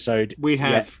through that episode. We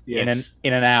have in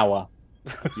an hour.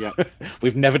 Yeah,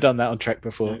 we've never done that on Trek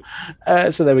before.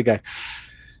 So there we go.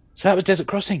 So that was Desert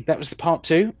Crossing. That was the part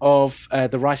 2 of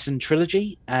the Rison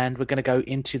trilogy, and we're going to go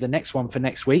into the next one for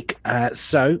next week.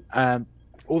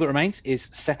 All that remains is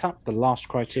set up the last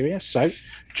criteria. So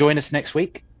join us next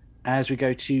week as we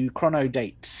go to Chrono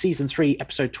Date Season 3,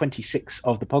 Episode 26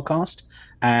 of the podcast,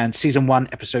 and Season 1,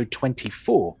 Episode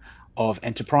 24 of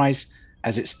Enterprise,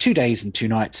 as it's 2 days and 2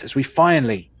 nights as we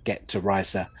finally get to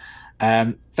Risa.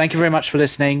 Thank you very much for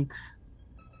listening.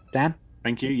 Dan?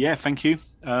 Thank you. Yeah, thank you.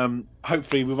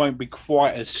 Hopefully we won't be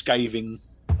quite as scathing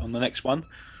on the next one.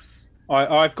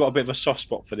 I've got a bit of a soft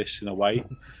spot for this in a way.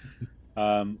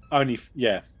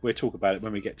 We'll talk about it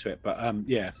when we get to it, but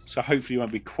so hopefully you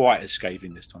won't be quite as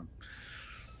scathing this time.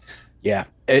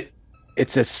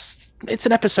 It's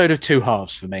an episode of 2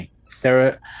 halves for me.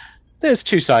 There's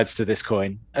 2 sides to this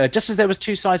coin, just as there was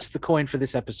 2 sides to the coin for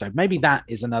this episode. Maybe that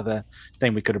is another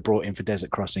thing we could have brought in for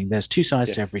Desert Crossing. There's 2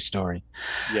 sides to every story.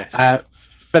 Yes.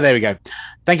 But there we go.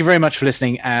 Thank you very much for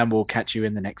listening, and we'll catch you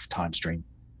in the next time stream.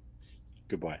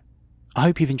 Goodbye. I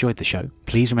hope you've enjoyed the show.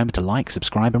 Please remember to like,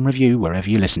 subscribe and review wherever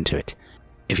you listen to it.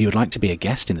 If you would like to be a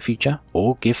guest in the future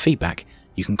or give feedback,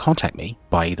 you can contact me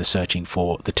by either searching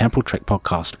for the Temporal Trek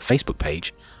Podcast Facebook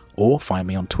page or find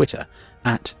me on Twitter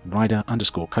at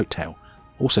rider_coattail.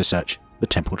 Also search the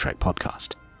Temporal Trek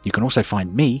Podcast. You can also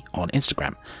find me on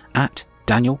Instagram at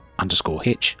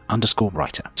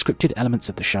Daniel_Hitch_writer. Scripted elements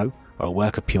of the show are a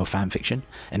work of pure fanfiction,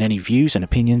 and any views and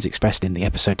opinions expressed in the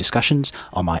episode discussions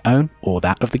are my own or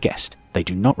that of the guest. They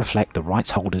do not reflect the rights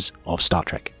holders of Star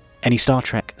Trek. Any Star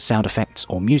Trek sound effects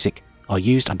or music are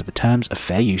used under the terms of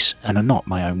fair use and are not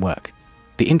my own work.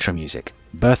 The intro music,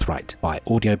 Birthright by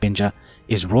Audio Binger,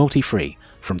 is royalty-free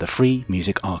from the Free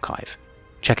Music Archive.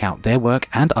 Check out their work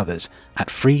and others at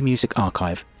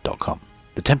freemusicarchive.com.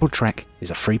 The Temporal Trek is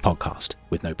a free podcast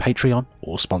with no Patreon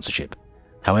or sponsorship.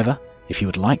 However, if you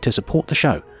would like to support the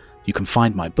show, you can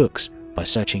find my books by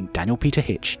searching Daniel Peter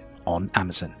Hitch on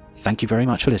Amazon. Thank you very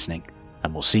much for listening,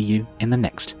 and we'll see you in the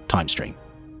next time stream.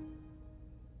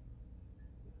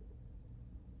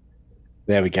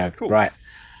 There we go. Cool. Right.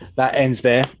 That ends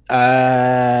there.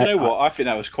 You know what? I think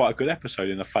that was quite a good episode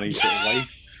in a funny sort of way.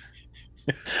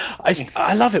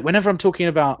 I love it. Whenever I'm talking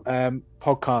about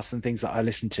podcasts and things that I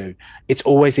listen to, it's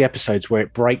always the episodes where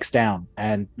it breaks down,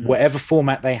 and whatever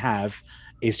format they have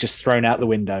is just thrown out the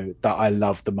window that I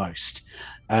love the most.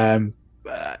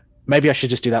 Maybe I should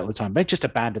just do that all the time. Maybe just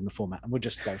abandon the format and we'll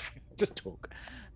just go, just talk.